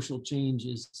and social change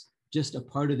is just a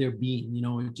part of their being, you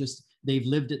know, they've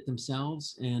lived it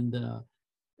themselves. And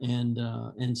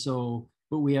so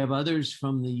but we have others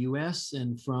from the US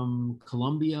and from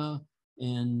Colombia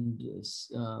and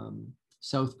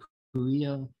South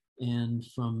Korea and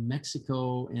from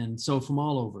Mexico, and so from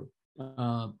all over.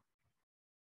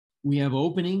 We have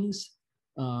openings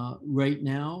right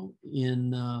now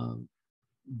in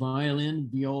violin,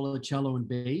 viola, cello, and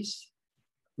bass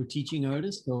for teaching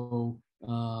artists. So,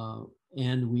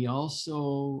 and we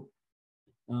also,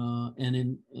 and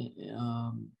in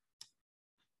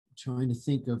trying to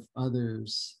think of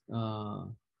others.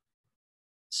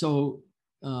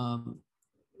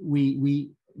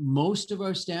 We most of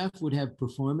our staff would have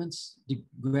performance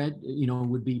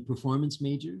would be performance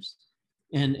majors,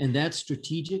 and that's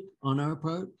strategic on our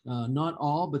part. Not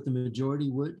all, but the majority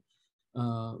would.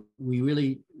 We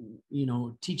really,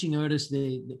 teaching artists,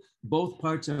 both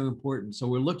parts are important. So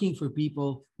we're looking for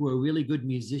people who are really good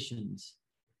musicians,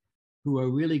 who are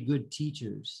really good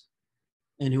teachers,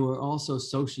 and who are also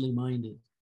socially minded.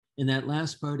 And that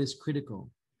last part is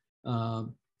critical.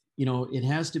 It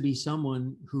has to be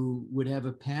someone who would have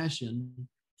a passion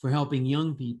for helping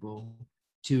young people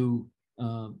to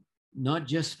not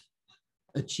just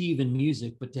achieve in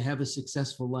music, but to have a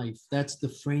successful life. That's the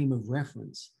frame of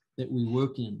reference that we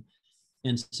work in.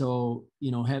 And so,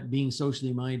 being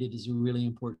socially minded is a really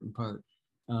important part.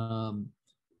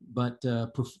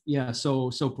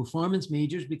 So performance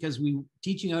majors, because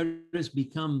teaching artists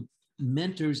become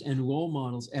mentors and role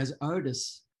models as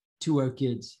artists to our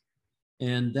kids.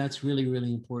 And that's really,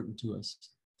 really important to us.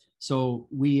 So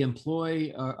we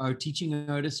employ our teaching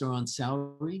artists are on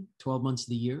salary 12 months of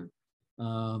the year.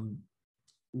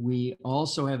 We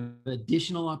also have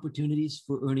additional opportunities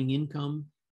for earning income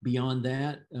beyond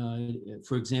that.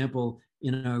 For example,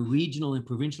 in our regional and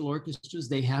provincial orchestras,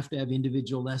 they have to have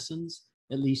individual lessons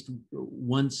at least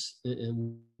once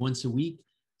a week.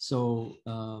 So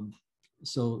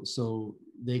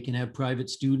they can have private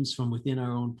students from within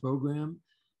our own program.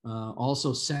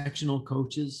 Also sectional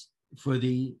coaches for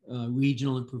the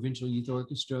regional and provincial youth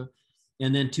orchestra.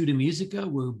 And then Tutti Musica,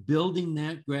 we're building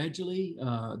that gradually,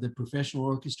 the professional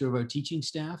orchestra of our teaching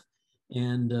staff.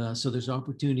 And so there's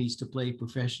opportunities to play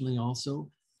professionally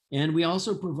also. And we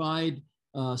also provide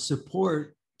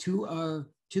support to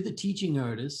the teaching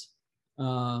artists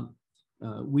to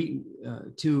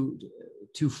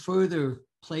further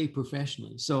play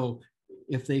professionally. So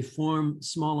if they form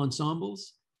small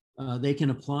ensembles, they can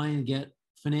apply and get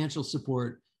financial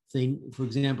support. If they, for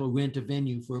example, rent a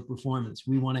venue for a performance,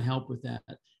 we want to help with that.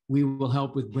 We will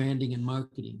help with branding and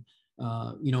marketing.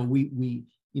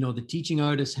 The teaching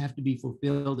artists have to be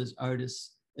fulfilled as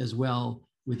artists as well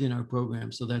within our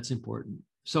program. So that's important.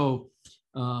 So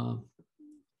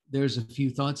there's a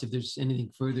few thoughts. If there's anything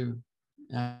further,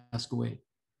 ask away.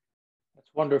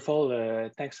 That's wonderful.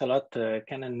 Thanks a lot,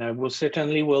 Ken. And we'll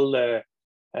certainly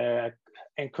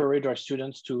encourage our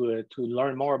students to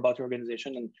learn more about your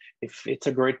organization. And if it's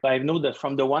a great, I know that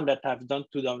from the one that I've done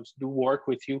to them, do work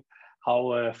with you,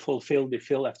 how fulfilled they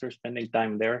feel after spending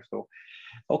time there. So,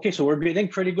 okay, so we're getting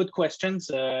pretty good questions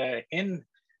in.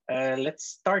 Let's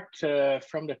start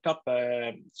from the top.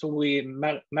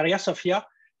 Maria Sofia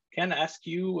can ask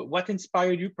you, what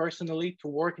inspired you personally to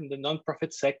work in the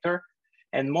nonprofit sector,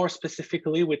 and more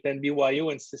specifically with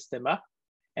NBYO and Sistema?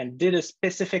 And did a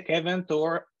specific event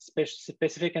or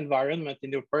specific environment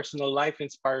in your personal life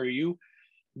inspire you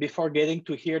before getting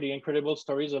to hear the incredible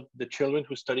stories of the children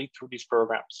who studied through these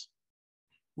programs?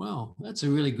 Wow, that's a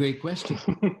really great question.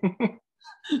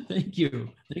 Thank you.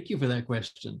 Thank you for that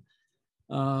question.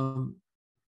 I'm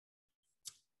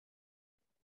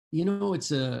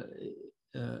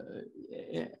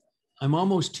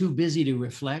almost too busy to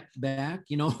reflect back.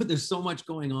 There's so much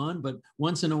going on, but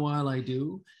once in a while I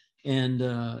do. And,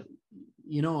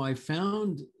 I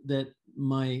found that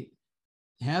my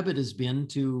habit has been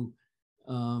to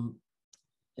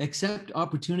accept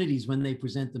opportunities when they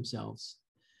present themselves.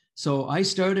 So I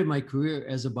started my career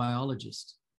as a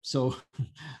biologist. So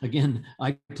again,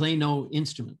 I play no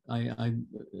instrument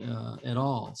at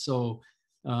all. So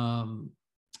I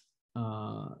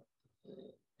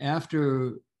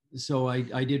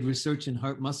did research in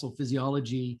heart muscle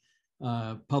physiology,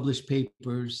 published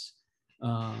papers.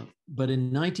 But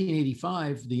in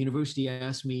 1985, the university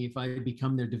asked me if I had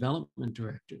become their development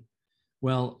director.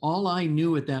 Well, all I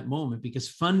knew at that moment, because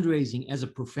fundraising as a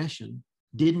profession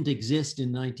didn't exist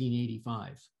in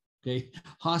 1985, okay?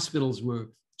 Hospitals were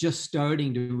just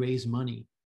starting to raise money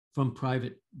from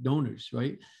private donors,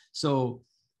 right? So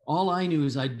all I knew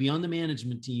is I'd be on the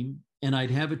management team and I'd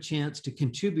have a chance to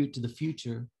contribute to the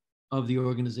future of the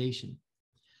organization.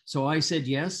 So I said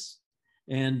yes.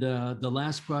 And the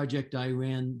last project I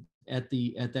ran at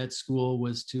that school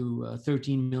was to a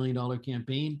 $13 million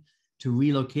campaign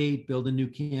relocate, build a new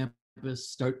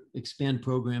campus, expand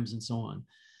programs, and so on.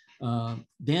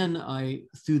 Then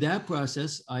through that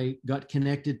process, I got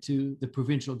connected to the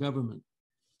provincial government.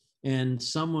 And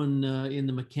someone in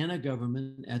the McKenna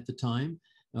government at the time,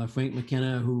 Frank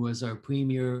McKenna, who was our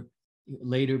premier,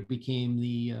 later became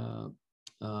the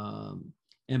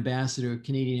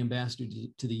Canadian ambassador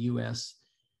to the US.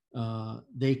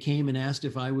 They came and asked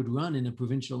if I would run in a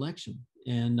provincial election.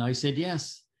 And I said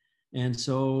yes. And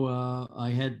so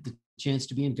I had the chance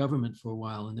to be in government for a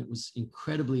while. And it was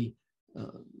incredibly a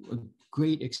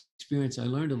great experience. I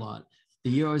learned a lot. The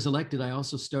year I was elected, I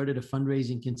also started a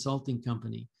fundraising consulting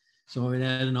company. So I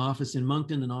had an office in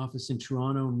Moncton, an office in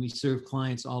Toronto, and we served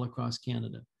clients all across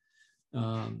Canada.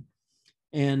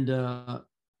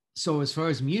 So as far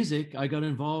as music, I got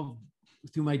involved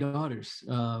through my daughters.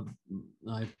 I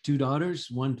have two daughters.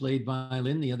 One played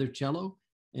violin, the other cello.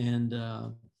 And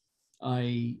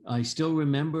I still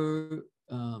remember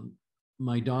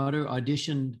my daughter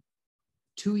auditioned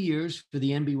 2 years for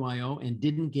the NBYO and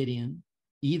didn't get in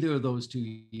either of those 2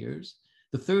 years.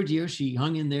 The third year, she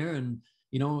hung in there and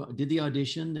did the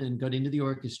audition and got into the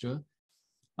orchestra.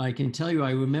 I can tell you,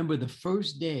 I remember the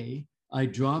first day I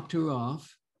dropped her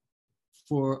off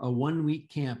for a 1-week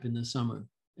camp in the summer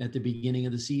at the beginning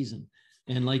of the season.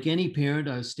 And like any parent,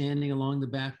 I was standing along the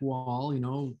back wall,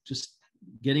 just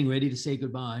getting ready to say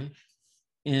goodbye.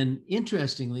 And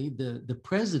interestingly, the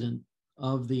president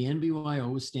of the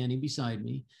NBYO was standing beside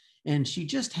me, and she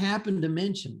just happened to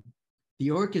mention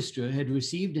the orchestra had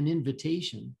received an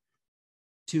invitation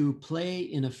to play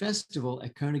in a festival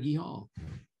at Carnegie Hall.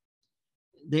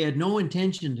 They had no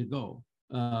intention to go.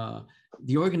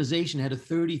 The organization had a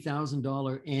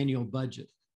 $30,000 annual budget,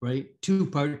 right? 2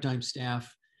 part-time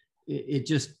staff. It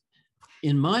just,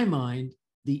 in my mind,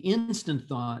 the instant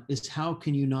thought is, how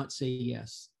can you not say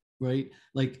yes, right?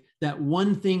 Like that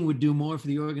one thing would do more for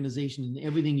the organization than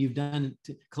everything you've done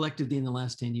collectively in the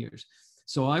last 10 years.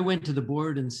 So I went to the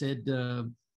board and said,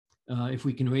 if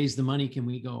we can raise the money, can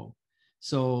we go?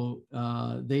 So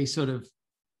they sort of,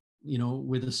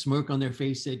 with a smirk on their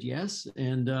face said yes.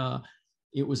 And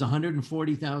it was a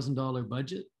 $140,000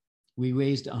 budget. We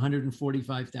raised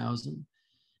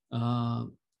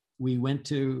 $145,000. We went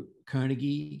to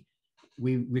Carnegie.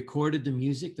 We recorded the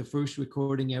music, the first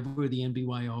recording ever of the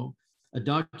NBYO. A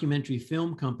documentary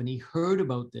film company heard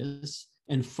about this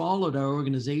and followed our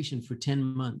organization for 10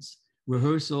 months.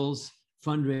 Rehearsals,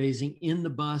 fundraising, in the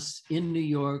bus, in New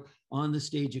York, on the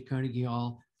stage at Carnegie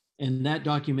Hall. And that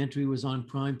documentary was on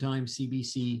primetime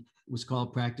CBC. It was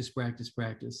called Practice, Practice,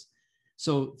 Practice.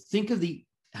 So think of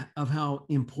how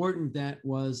important that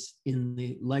was in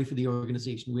the life of the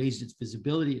organization, raised its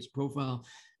visibility, its profile.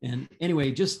 And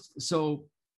anyway, just so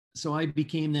I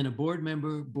became then a board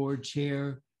member, board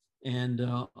chair, and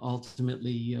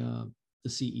ultimately the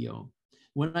CEO.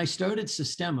 When I started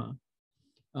Sistema,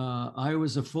 I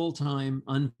was a full-time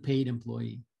unpaid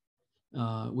employee,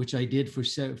 which I did for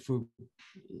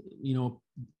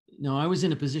now I was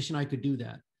in a position I could do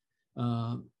that.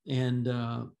 And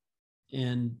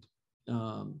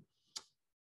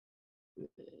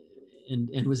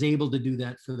was able to do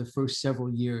that for the first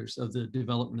several years of the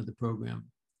development of the program.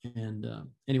 And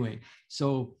anyway,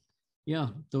 so yeah,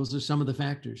 those are some of the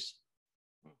factors.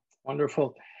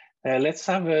 Wonderful. Let's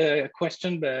have a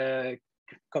question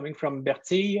coming from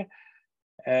Bertille.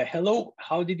 Hello,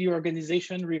 how did your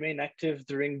organization remain active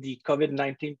during the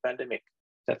COVID-19 pandemic?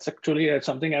 That's actually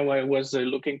something I was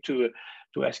looking to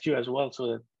ask you as well.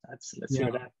 So let's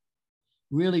hear that.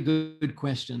 Really good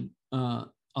question.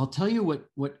 I'll tell you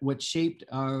what shaped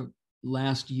our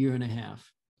last year and a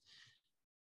half.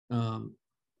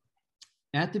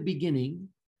 At the beginning,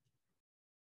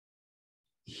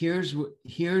 here's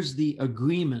the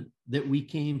agreement that we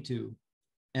came to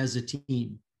as a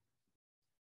team,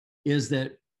 is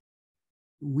that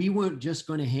we weren't just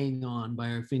going to hang on by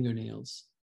our fingernails.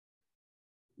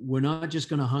 We're not just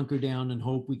going to hunker down and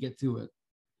hope we get through it.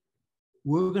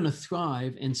 We're going to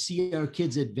thrive and see our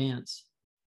kids advance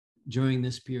during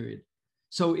this period.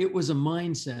 So it was a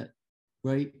mindset,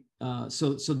 right?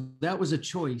 So that was a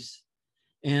choice.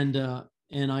 And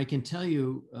I can tell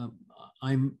you,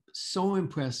 I'm so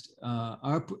impressed.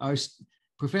 Our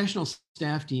professional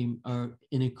staff team are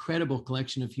an incredible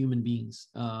collection of human beings.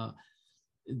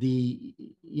 The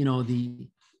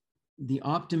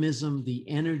optimism, the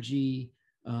energy,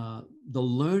 the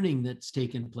learning that's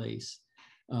taken place.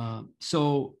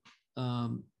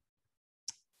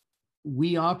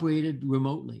 We operated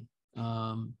remotely.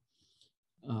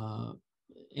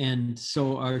 And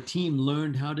so our team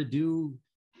learned how to do,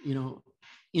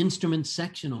 instrument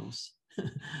sectionals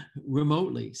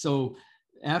remotely. So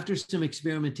after some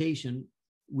experimentation,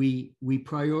 we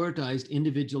prioritized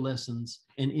individual lessons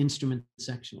and instrument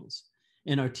sectionals.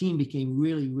 And our team became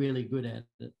really, really good at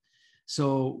it.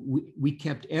 So we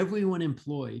kept everyone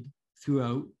employed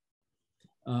throughout.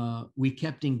 We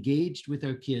kept engaged with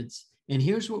our kids. And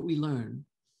here's what we learned,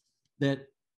 that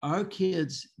our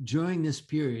kids during this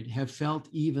period have felt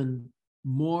even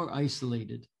more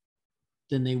isolated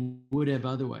than they would have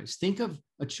otherwise. Think of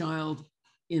a child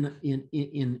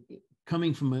in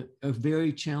coming from a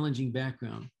very challenging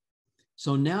background.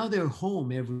 So now they're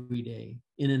home every day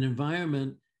in an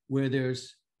environment where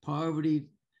there's poverty,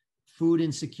 food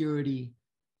insecurity,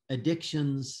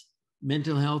 addictions,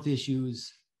 mental health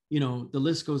issues, you know, the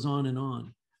list goes on and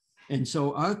on. And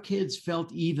so our kids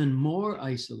felt even more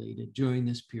isolated during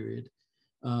this period.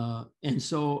 And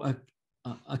so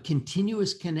a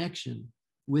continuous connection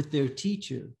with their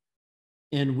teacher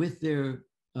and with their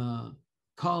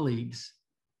colleagues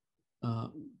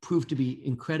proved to be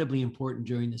incredibly important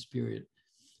during this period.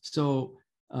 So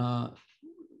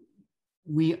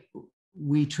we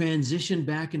transitioned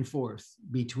back and forth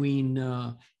between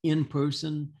in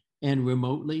person and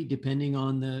remotely, depending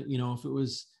on the, you know, if it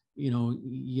was, you know,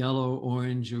 yellow,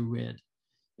 orange, or red.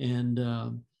 And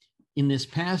in this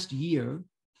past year,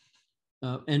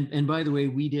 and by the way,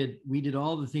 we did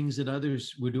all the things that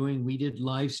others were doing. We did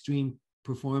live stream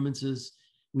performances,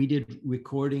 we did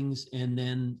recordings, and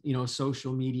then, you know,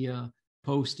 social media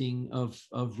posting of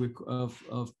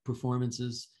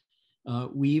performances.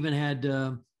 We even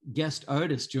had guest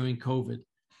artists during COVID,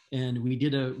 and we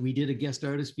did a guest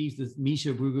artist piece with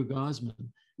Misha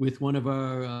Bruger-Gosman with one of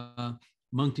our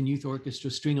Moncton Youth Orchestra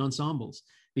string ensembles,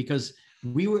 because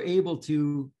we were able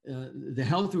to, the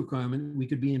health requirement, we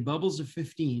could be in bubbles of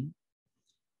 15.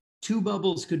 2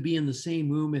 bubbles could be in the same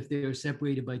room if they are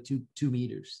separated by 2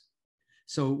 meters.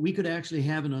 So we could actually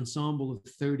have an ensemble of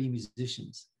 30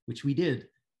 musicians, which we did,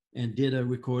 and did a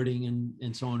recording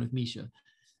and so on with Misha.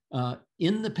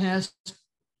 In the past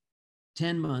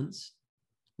 10 months,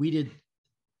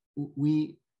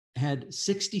 we had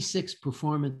 66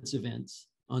 performance events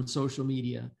on social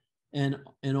media, and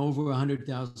over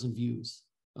 100,000 views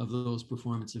of those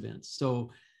performance events. So,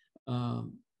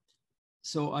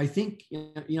 so I think,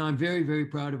 you know, I'm very, very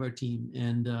proud of our team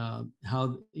and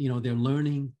how, you know, they're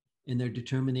learning and their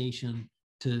determination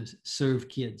to serve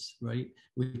kids, right?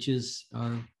 Which is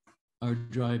our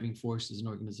driving force as an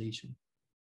organization.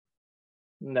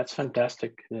 That's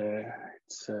fantastic.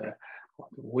 It's a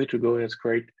way to go. That's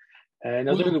great.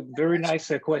 Another very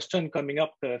nice question coming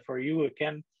up for you,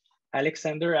 Ken.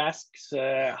 Alexander asks,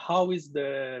 how is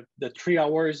the 3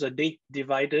 hours a day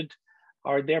divided?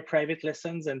 Are there private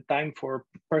lessons and time for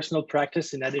personal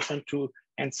practice in addition to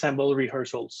ensemble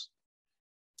rehearsals?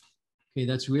 Okay,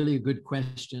 that's really a good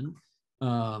question.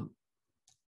 In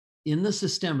the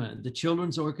Sistema, the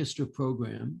Children's Orchestra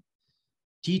program,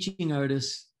 teaching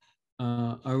artists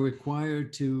are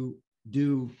required to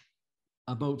do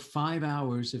about 5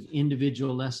 hours of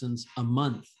individual lessons a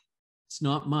month. It's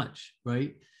not much,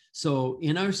 right? So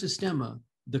in our Sistema,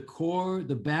 the core,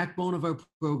 the backbone of our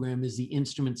program is the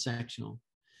instrument sectional.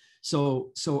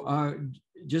 So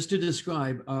just to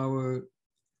describe our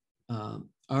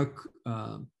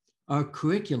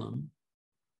curriculum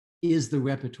is the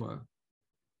repertoire.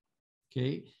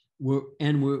 Okay,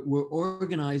 we're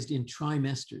organized in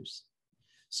trimesters.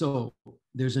 So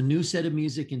there's a new set of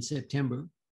music in September,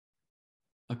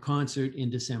 a concert in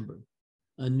December,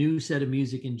 a new set of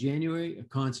music in January, a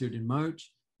concert in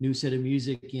March, new set of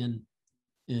music in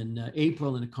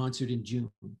April, and a concert in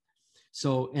June.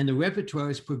 So, and the repertoire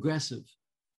is progressive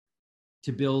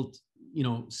to build, you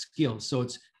know, skills. So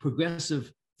it's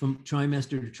progressive from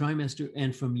trimester to trimester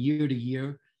and from year to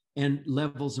year, and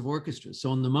levels of orchestra.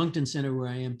 So in the Moncton Center where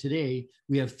I am today,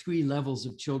 we have 3 levels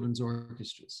of children's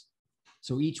orchestras.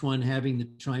 So each one having the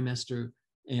trimester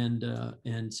and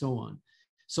so on.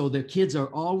 So the kids are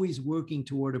always working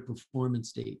toward a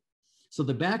performance date. So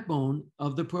the backbone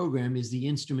of the program is the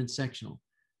instrument sectional.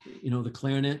 You know, the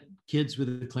clarinet kids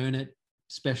with a clarinet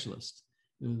specialist,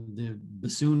 the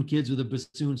bassoon kids with a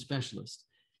bassoon specialist.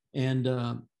 And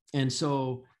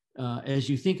so as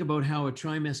you think about how a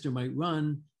trimester might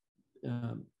run,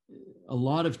 a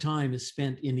lot of time is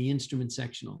spent in the instrument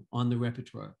sectional on the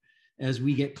repertoire. As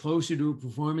we get closer to a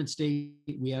performance date,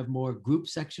 we have more group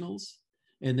sectionals,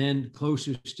 and then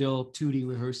closer still 2D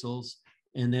rehearsals,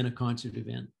 and then a concert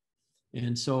event.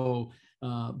 And so,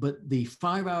 but the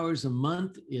 5 hours a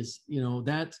month is, you know,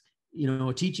 that, you know,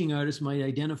 a teaching artist might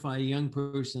identify a young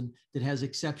person that has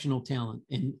exceptional talent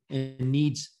and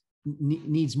needs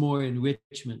more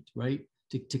enrichment, right,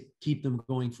 to keep them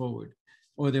going forward.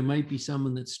 Or there might be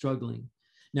someone that's struggling.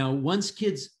 Now, once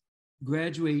kids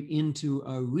graduate into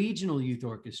our regional youth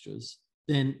orchestras,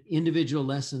 then individual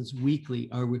lessons weekly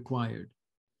are required.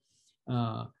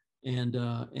 And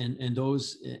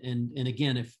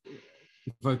again, if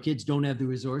our kids don't have the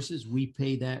resources, we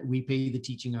pay the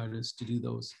teaching artists to do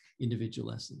those individual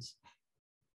lessons.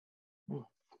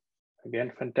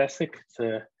 Again, fantastic.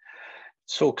 It's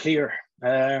so clear.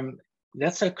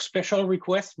 That's a special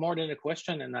request more than a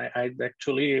question, and I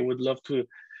actually would love to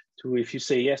if you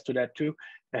say yes to that too.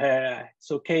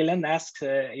 So Kaylen asks,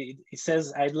 he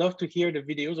says, I'd love to hear the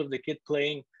videos of the kid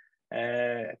playing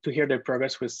to hear their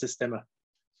progress with Sistema.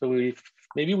 So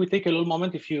maybe we take a little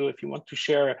moment if you want to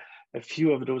share a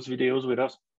few of those videos with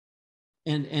us.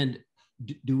 And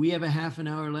do we have a half an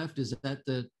hour left? Is that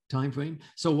the time frame?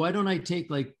 So why don't I take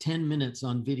like 10 minutes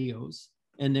on videos,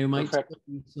 and there might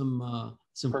be some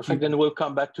perfect. Then we'll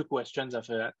come back to questions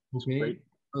after that. Okay, great.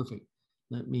 Perfect.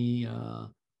 Let me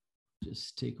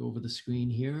just take over the screen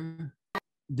here.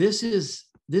 This is,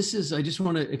 I just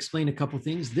want to explain a couple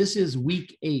things. This is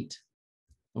week 8,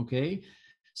 okay?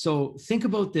 So think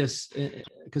about this,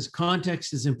 because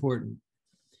context is important.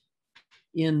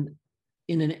 In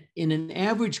an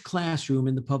average classroom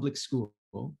in the public school,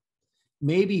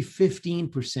 maybe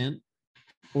 15%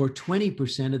 or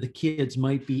 20% of the kids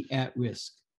might be at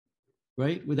risk,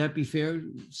 right? Would that be fair?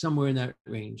 Somewhere in that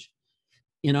range.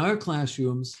 In our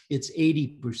classrooms, it's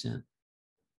 80%.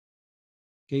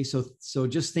 Okay, so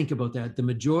just think about that. The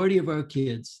majority of our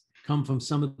kids come from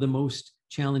some of the most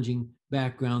challenging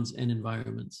backgrounds and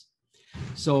environments.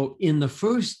 So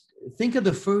think of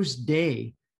the first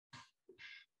day,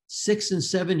 6 and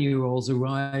 7-year-olds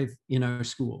arrive in our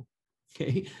school.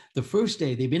 Okay, the first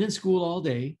day, they've been in school all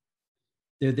day.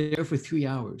 They're there for 3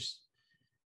 hours.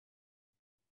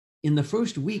 In the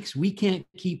first weeks, we can't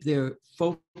keep their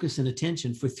focus and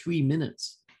attention for 3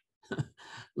 minutes,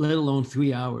 let alone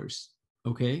 3 hours.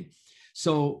 Okay,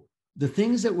 so the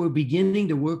things that we're beginning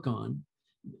to work on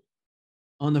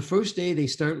the first day, they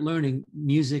start learning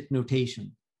music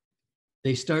notation.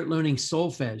 They start learning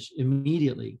solfege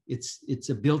immediately. It's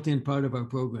a built-in part of our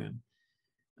program.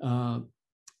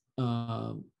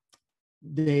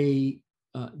 They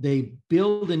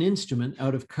build an instrument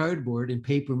out of cardboard and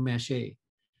paper mache.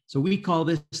 So we call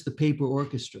this the paper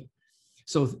orchestra.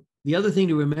 So the other thing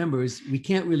to remember is we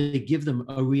can't really give them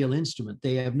a real instrument.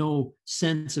 They have no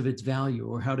sense of its value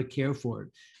or how to care for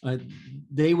it.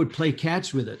 They would play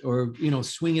catch with it or,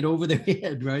 swing it over their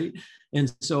head, right?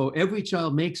 And so every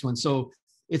child makes one. So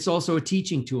it's also a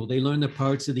teaching tool. They learn the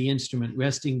parts of the instrument,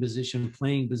 resting position,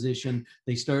 playing position.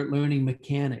 They start learning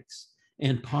mechanics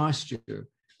and posture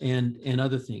and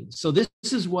other things. So this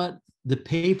is what the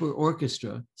paper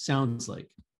orchestra sounds like.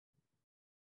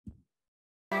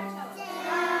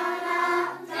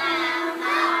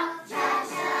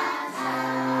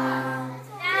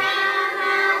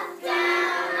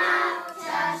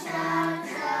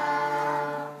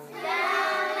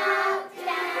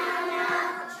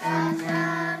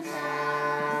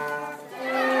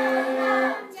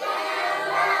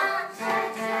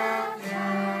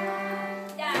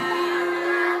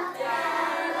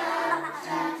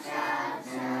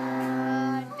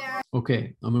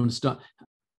 Okay, I'm going to stop.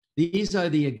 These are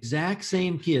the exact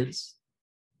same kids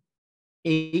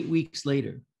 8 weeks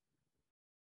later.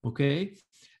 Okay,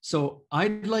 so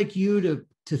I'd like you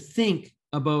to think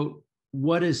about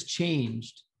what has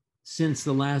changed since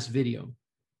the last video.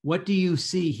 What do you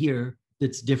see here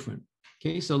that's different?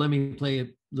 Okay, so let me play a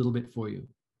little bit for you.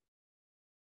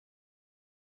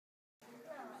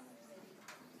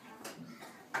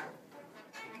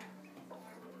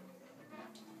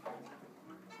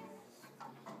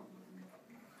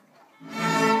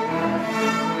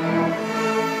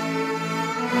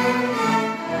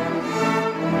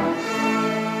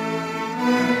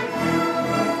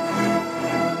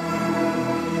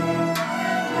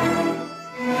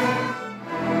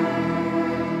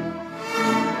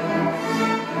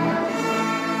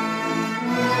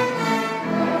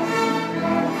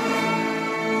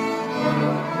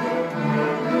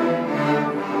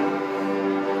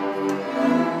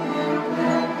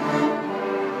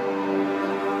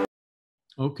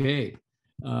 Okay,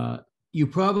 you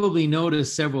probably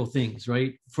noticed several things,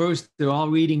 right? First, they're all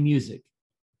reading music,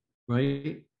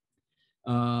 right?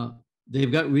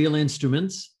 They've got real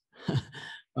instruments.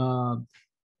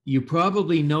 You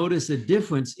probably notice a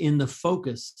difference in the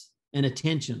focus and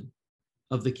attention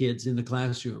of the kids in the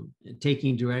classroom and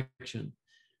taking direction.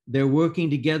 They're working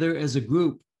together as a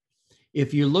group.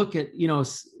 If you look at,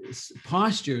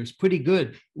 posture is pretty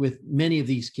good with many of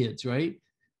these kids, right?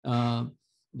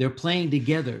 They're playing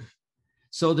together.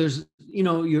 So there's,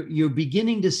 you're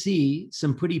beginning to see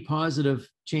some pretty positive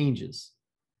changes.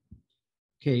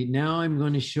 Okay, now I'm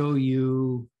going to show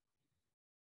you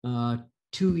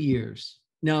 2 years.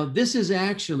 Now, this is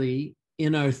actually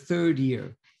in our 3rd year,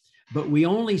 but we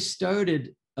only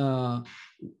started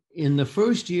in the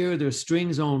first year, there's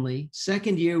strings only.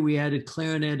 2nd year, we added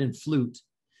clarinet and flute.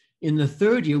 In the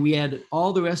 3rd year, we added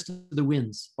all the rest of the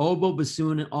winds, oboe,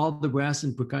 bassoon, and all the brass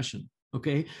and percussion.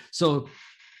 Okay, so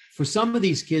for some of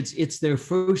these kids, it's their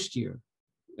 1st year,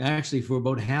 actually for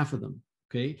about half of them.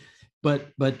 Okay,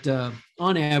 but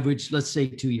on average, let's say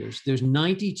 2 years. There's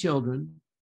 90 children.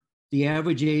 The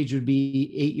average age would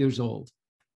be 8 years old.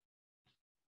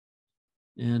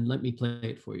 And let me play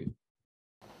it for you.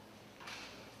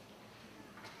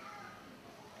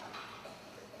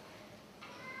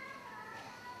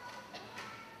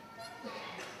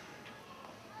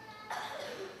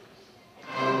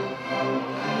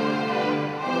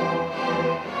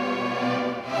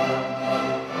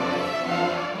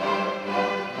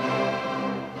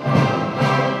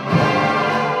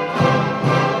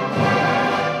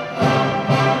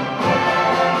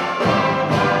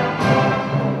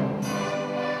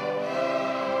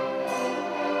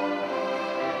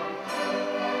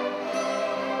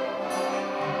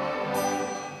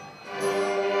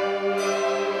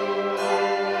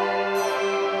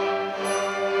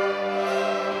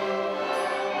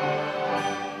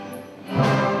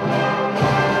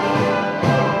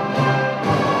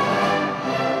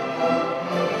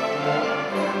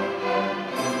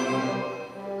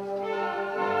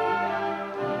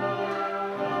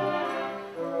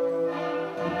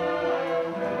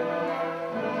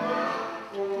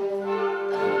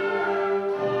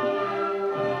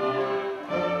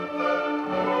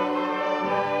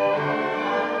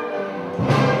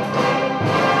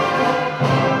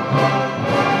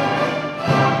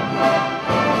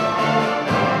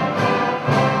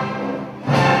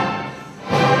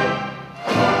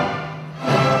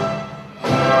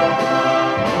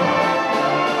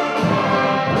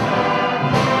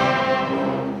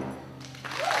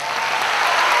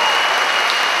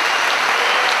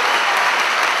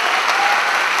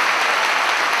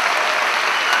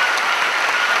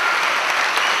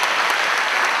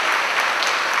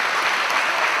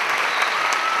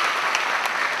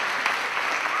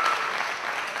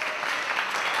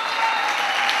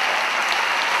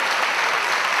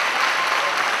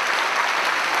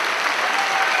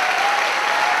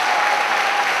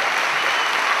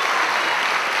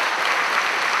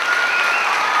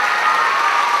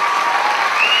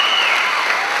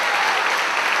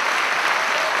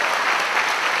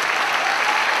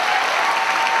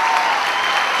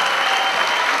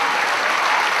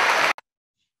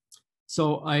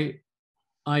 So I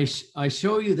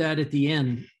show you that at the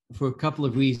end for a couple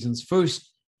of reasons. First,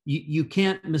 you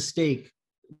can't mistake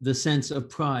the sense of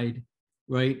pride,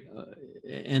 right?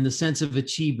 And the sense of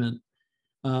achievement.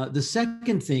 The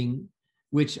second thing,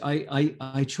 which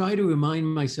I try to remind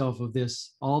myself of this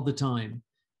all the time,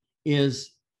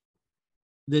 is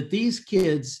that these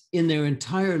kids in their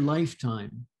entire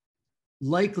lifetime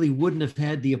likely wouldn't have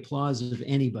had the applause of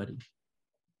anybody,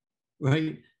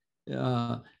 right?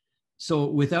 So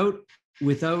without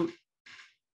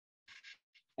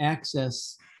access,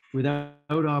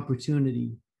 without opportunity,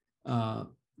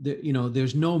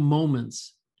 there's no moments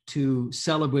to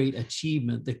celebrate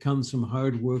achievement that comes from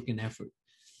hard work and effort.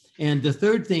 And the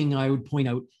third thing I would point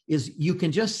out is you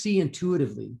can just see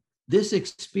intuitively, this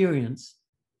experience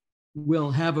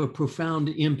will have a profound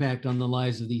impact on the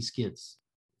lives of these kids.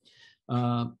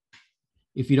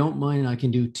 If you don't mind, I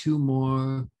can do 2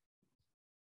 more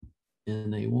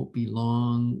and they won't be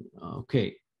long.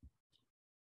 Okay.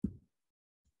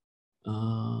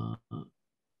 Now,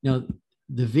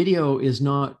 the video is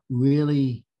not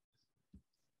really,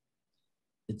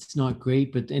 it's not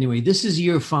great, but anyway, this is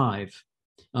year 5.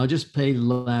 I'll just play the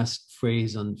last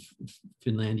phrase on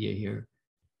Finlandia here.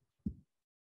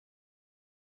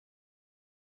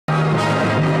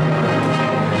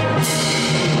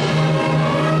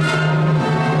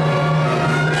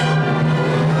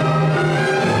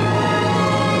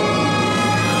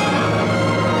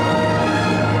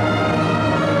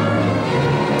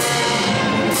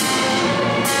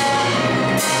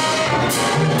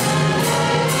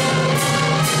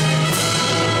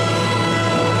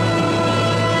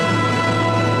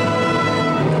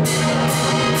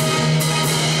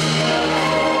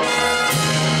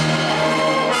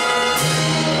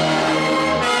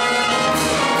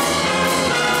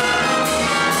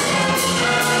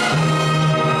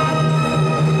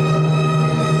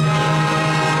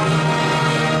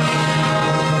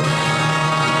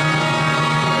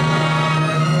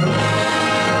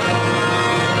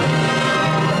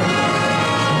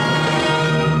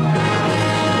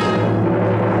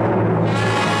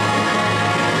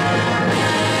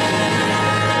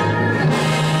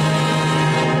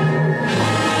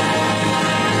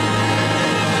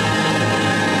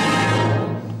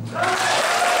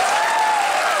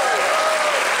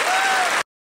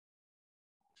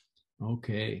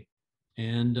 Okay.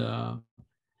 And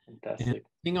Fantastic. the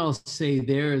thing I'll say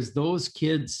there is those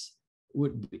kids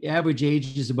average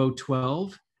age is about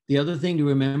 12. The other thing to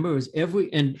remember is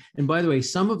and by the way,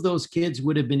 some of those kids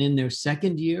would have been in their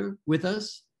second year with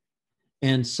us,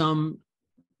 and some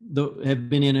have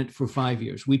been in it for 5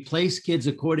 years. We place kids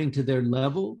according to their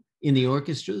level in the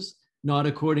orchestras, not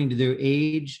according to their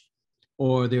age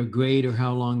or their grade or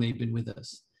how long they've been with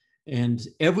us. And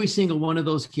every single one of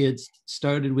those kids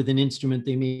started with an instrument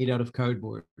they made out of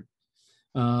cardboard.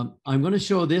 I'm going to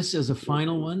show this as a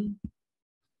final one.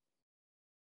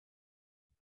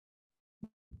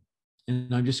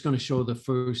 And I'm just going to show the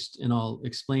first, and I'll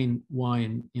explain why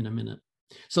in a minute.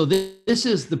 So this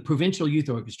is the Provincial Youth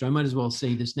Orchestra. I might as well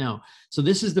say this now. So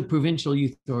this is the Provincial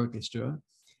Youth Orchestra.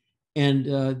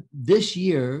 And this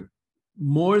year,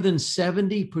 more than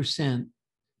 70%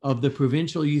 of the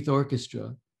Provincial Youth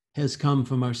Orchestra has come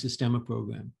from our Sistema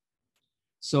program.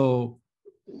 So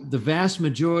the vast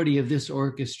majority of this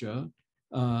orchestra,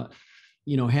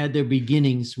 had their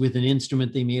beginnings with an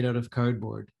instrument they made out of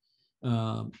cardboard.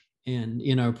 And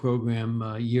in our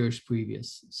program years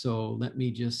previous. So let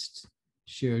me just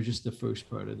share just the first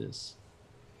part of this.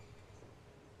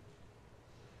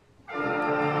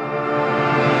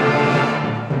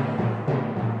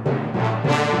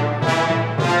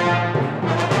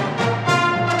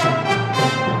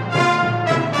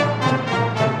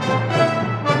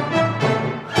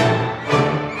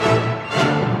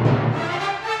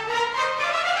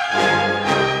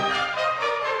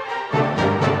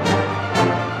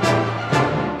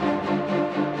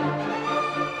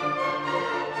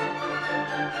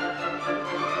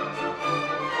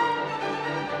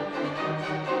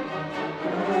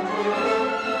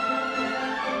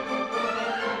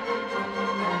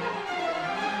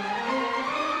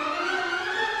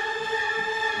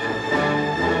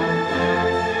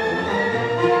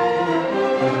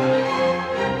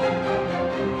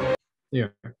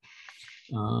 There.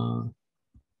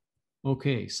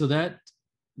 Okay, so that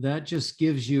just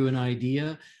gives you an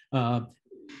idea.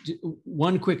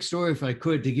 One quick story, if I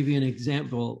could, to give you an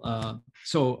example.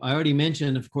 So I already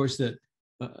mentioned, of course, that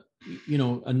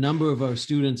a number of our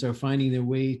students are finding their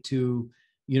way to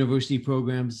university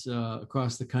programs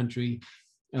across the country.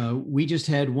 We just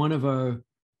had one of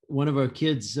our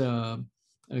kids, a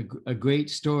great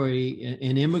story.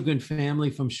 An immigrant family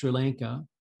from Sri Lanka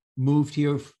moved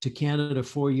here to Canada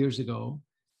 4 years ago.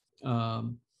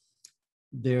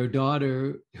 Their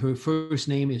daughter, her first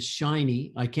name is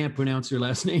Shiny. I can't pronounce her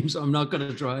last name, so I'm not going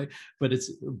to try, but it's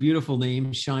a beautiful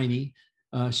name, Shiny.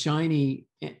 Shiny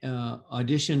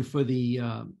auditioned for the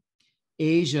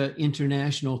Asia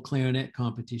International Clarinet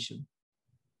Competition.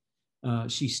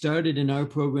 She started in our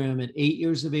program at 8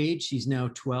 years of age. She's now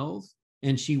 12,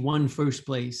 and she won first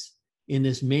place in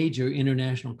this major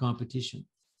international competition.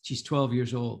 She's 12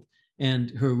 years old, and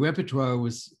her repertoire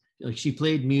was like she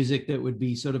played music that would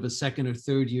be sort of a second or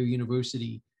third year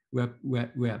university rep,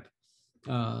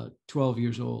 12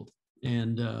 years old.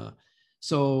 And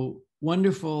so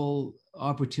wonderful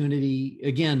opportunity.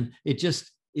 Again, it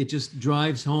just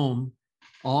drives home.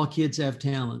 All kids have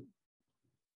talent.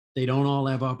 They don't all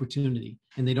have opportunity,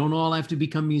 and they don't all have to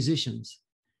become musicians,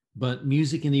 but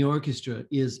music in the orchestra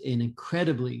is an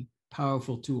incredibly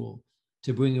powerful tool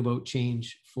to bring about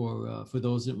change for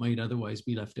those that might otherwise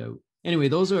be left out. Anyway,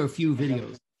 those are a few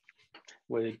videos.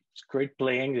 Well, it's great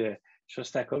playing.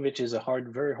 Shostakovich is a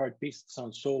very hard piece. It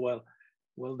sounds so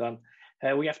well done.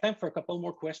 We have time for a couple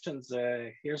more questions.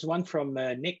 Here's one from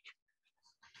Nick.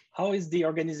 How is the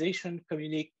organization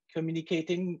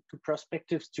communicating to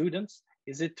prospective students?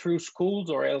 Is it through schools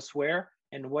or elsewhere?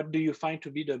 And what do you find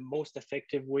to be the most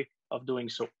effective way of doing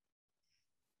so?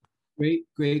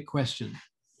 Great question.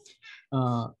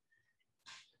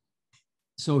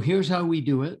 So here's how we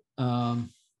do it.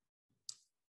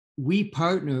 We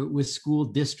partner with school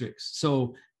districts.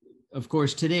 So of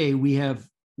course, today we're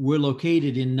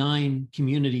located in 9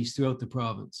 communities throughout the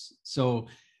province. So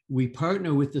we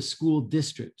partner with the school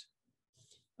district.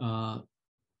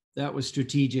 That was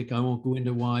strategic. I won't go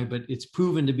into why, but it's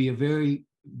proven to be a very,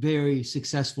 very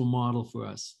successful model for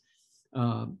us.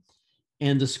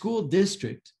 And the school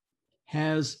district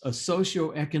has a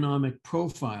socioeconomic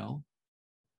profile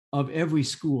of every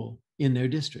school in their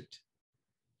district.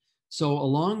 So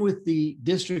along with the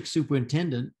district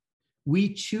superintendent,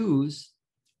 we choose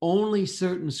only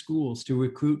certain schools to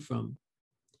recruit from.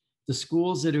 The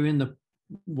schools that are in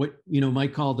what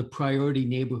might call the priority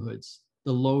neighborhoods,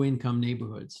 the low income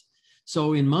neighborhoods.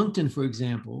 So in Moncton, for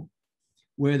example,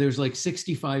 where there's like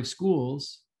 65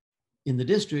 schools in the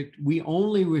district, we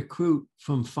only recruit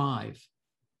from 5.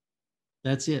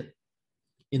 That's it,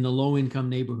 in the low income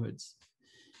neighborhoods.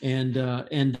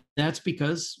 And that's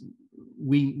because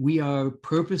we are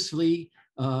purposefully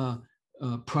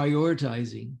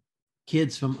prioritizing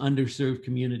kids from underserved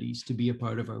communities to be a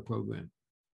part of our program.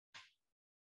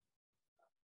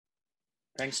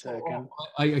 Thanks, Ken.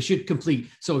 I should complete.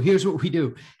 So here's what we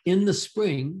do. In the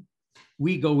spring,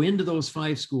 we go into those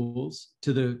 5 schools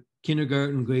to the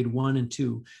kindergarten, grade 1 and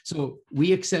 2. So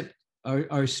we accept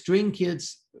our string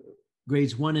kids,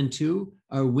 grades 1 and 2,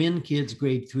 our WIN kids,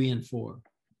 grade 3 and 4.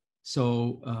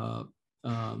 So,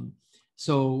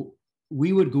 so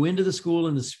we would go into the school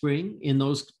in the spring in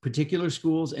those particular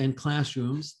schools and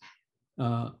classrooms.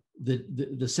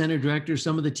 The center director,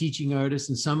 some of the teaching artists,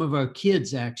 and some of our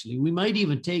kids, actually. We might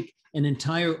even take an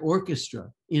entire orchestra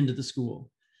into the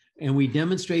school, and we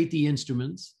demonstrate the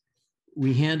instruments.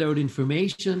 We hand out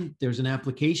information. There's an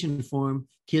application form.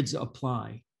 Kids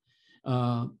apply.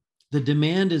 The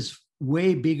demand is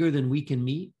way bigger than we can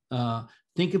meet.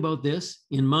 Think about this.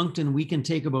 In Moncton, we can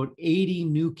take about 80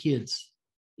 new kids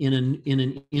in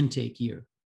an intake year.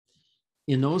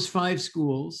 In those 5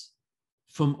 schools,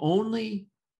 from only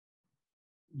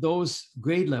those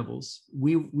grade levels,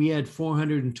 we had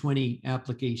 420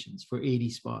 applications for 80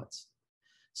 spots.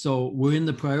 So we're in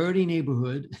the priority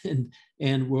neighborhood,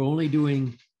 and we're only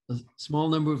doing a small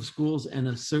number of schools and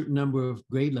a certain number of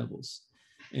grade levels.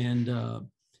 And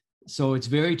so it's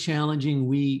very challenging.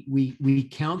 We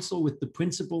counsel with the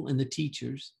principal and the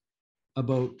teachers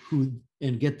about who,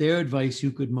 and get their advice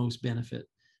who could most benefit.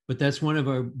 But that's one of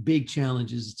our big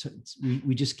challenges.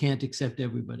 We just can't accept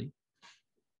everybody.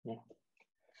 Yeah.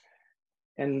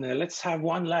 And let's have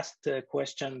one last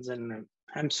questions. And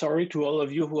I'm sorry to all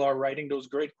of you who are writing those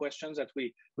great questions that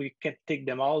we can't take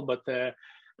them all, but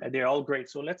they're all great.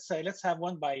 So let's have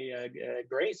one by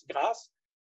Grâce.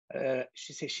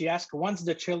 She asked, once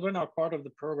the children are part of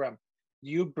the program, do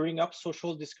you bring up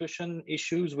social discussion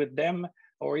issues with them,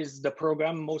 or is the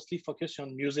program mostly focused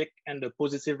on music and the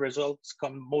positive results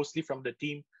come mostly from the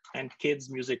team and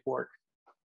kids' music work?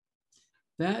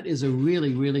 That is a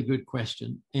really, really good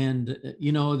question. And,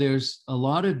 you know, there's a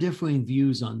lot of differing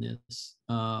views on this.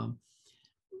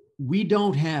 We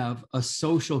don't have a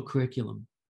social curriculum.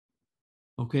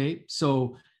 Okay,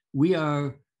 so we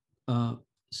are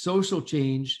social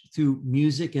change through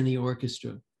music and the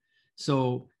orchestra.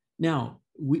 So now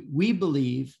we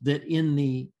believe that in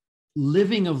the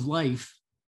living of life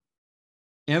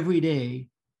every day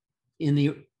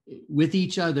with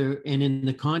each other and in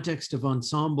the context of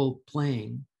ensemble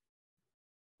playing,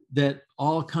 that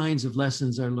all kinds of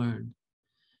lessons are learned.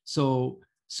 So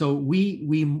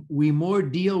we more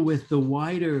deal with the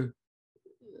wider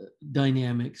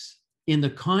dynamics in the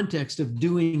context of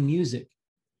doing music.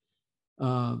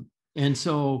 And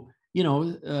so, you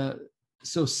know,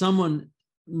 so someone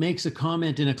makes a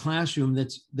comment in a classroom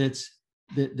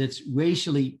that's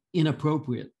racially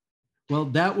inappropriate. Well,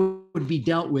 that would be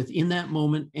dealt with in that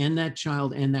moment and that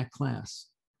child and that class,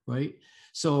 right?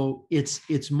 So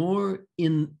it's more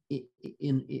in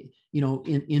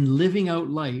living out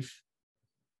life,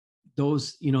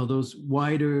 those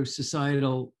wider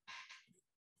societal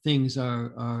things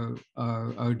are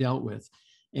dealt with.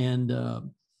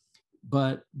 And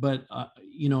but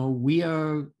you know,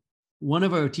 one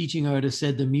of our teaching artists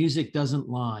said the music doesn't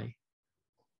lie,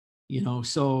 you know,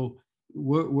 so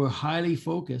we're highly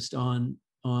focused on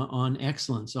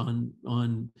excellence,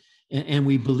 and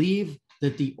we believe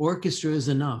that the orchestra is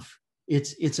enough.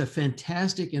 It's a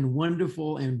fantastic and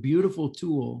wonderful and beautiful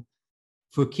tool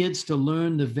for kids to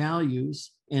learn the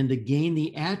values and to gain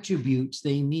the attributes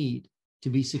they need to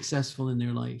be successful in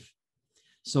their life.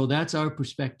 So that's our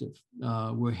perspective.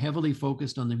 We're heavily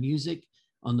focused on the music,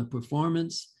 on the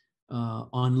performance,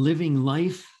 on living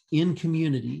life in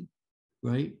community,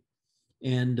 right?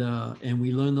 And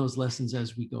we learn those lessons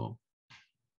as we go.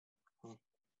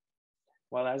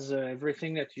 Well, as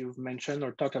everything that you've mentioned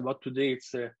or talked about today,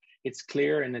 it's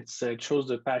clear, and it shows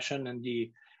the passion and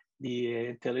the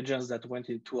intelligence that went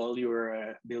into all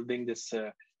your building this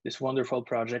wonderful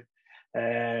project.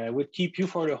 We'll keep you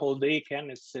for the whole day,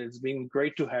 Ken. It's been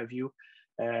great to have you.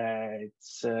 I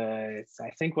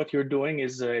think what you're doing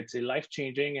is it's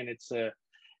life-changing, and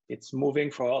it's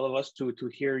moving for all of us to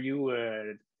hear you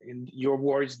in your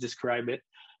words describe it.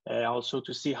 Also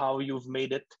to see how you've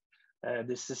made it.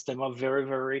 This system of very,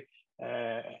 very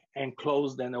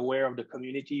enclosed and aware of the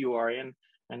community you are in.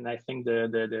 And I think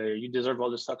you deserve all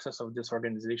the success of this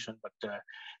organization. But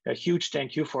a huge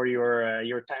thank you for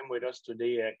your time with us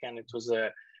today, Ken. It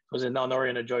was an honor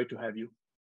and a joy to have you.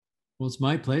 Well, it's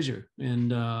my pleasure.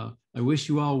 And I wish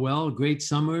you all well. Great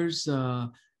summers,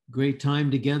 great time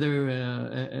together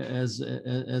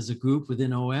as a group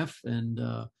within OF. And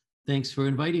thanks for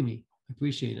inviting me.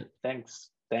 appreciate it.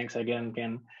 Thanks again,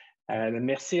 Ken.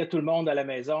 Merci à tout le monde à la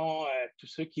maison, tous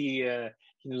ceux qui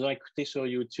nous ont écoutés sur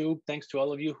YouTube. Thanks to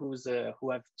all of you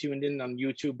who have tuned in on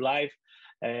YouTube Live.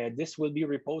 This will be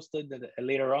reposted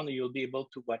later on. You'll be able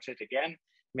to watch it again.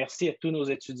 Merci à tous nos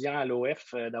étudiants à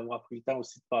l'OF d'avoir pris le temps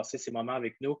aussi de passer ces moments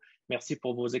avec nous. Merci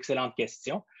pour vos excellentes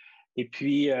questions. Et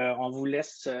puis, on vous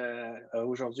laisse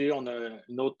aujourd'hui, on a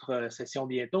une autre session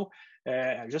bientôt.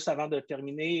 Juste avant de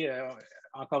terminer,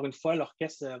 encore une fois,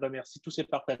 l'orchestre remercie tous ses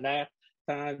partenaires,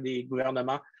 tant des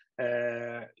gouvernements,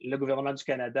 le gouvernement du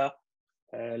Canada,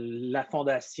 la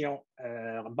Fondation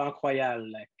Banque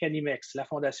Royale, Canimex, la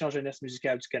Fondation Jeunesse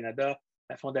musicale du Canada,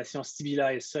 la Fondation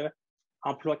Sibila SE,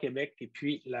 Emploi Québec, et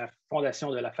puis la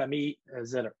Fondation de la famille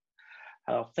Zeller.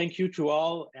 Alors, thank you to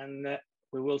all, and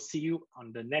we will see you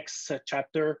on the next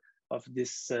chapter of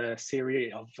this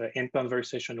series of In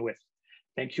Conversation With.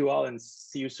 Thank you all, and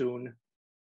see you soon.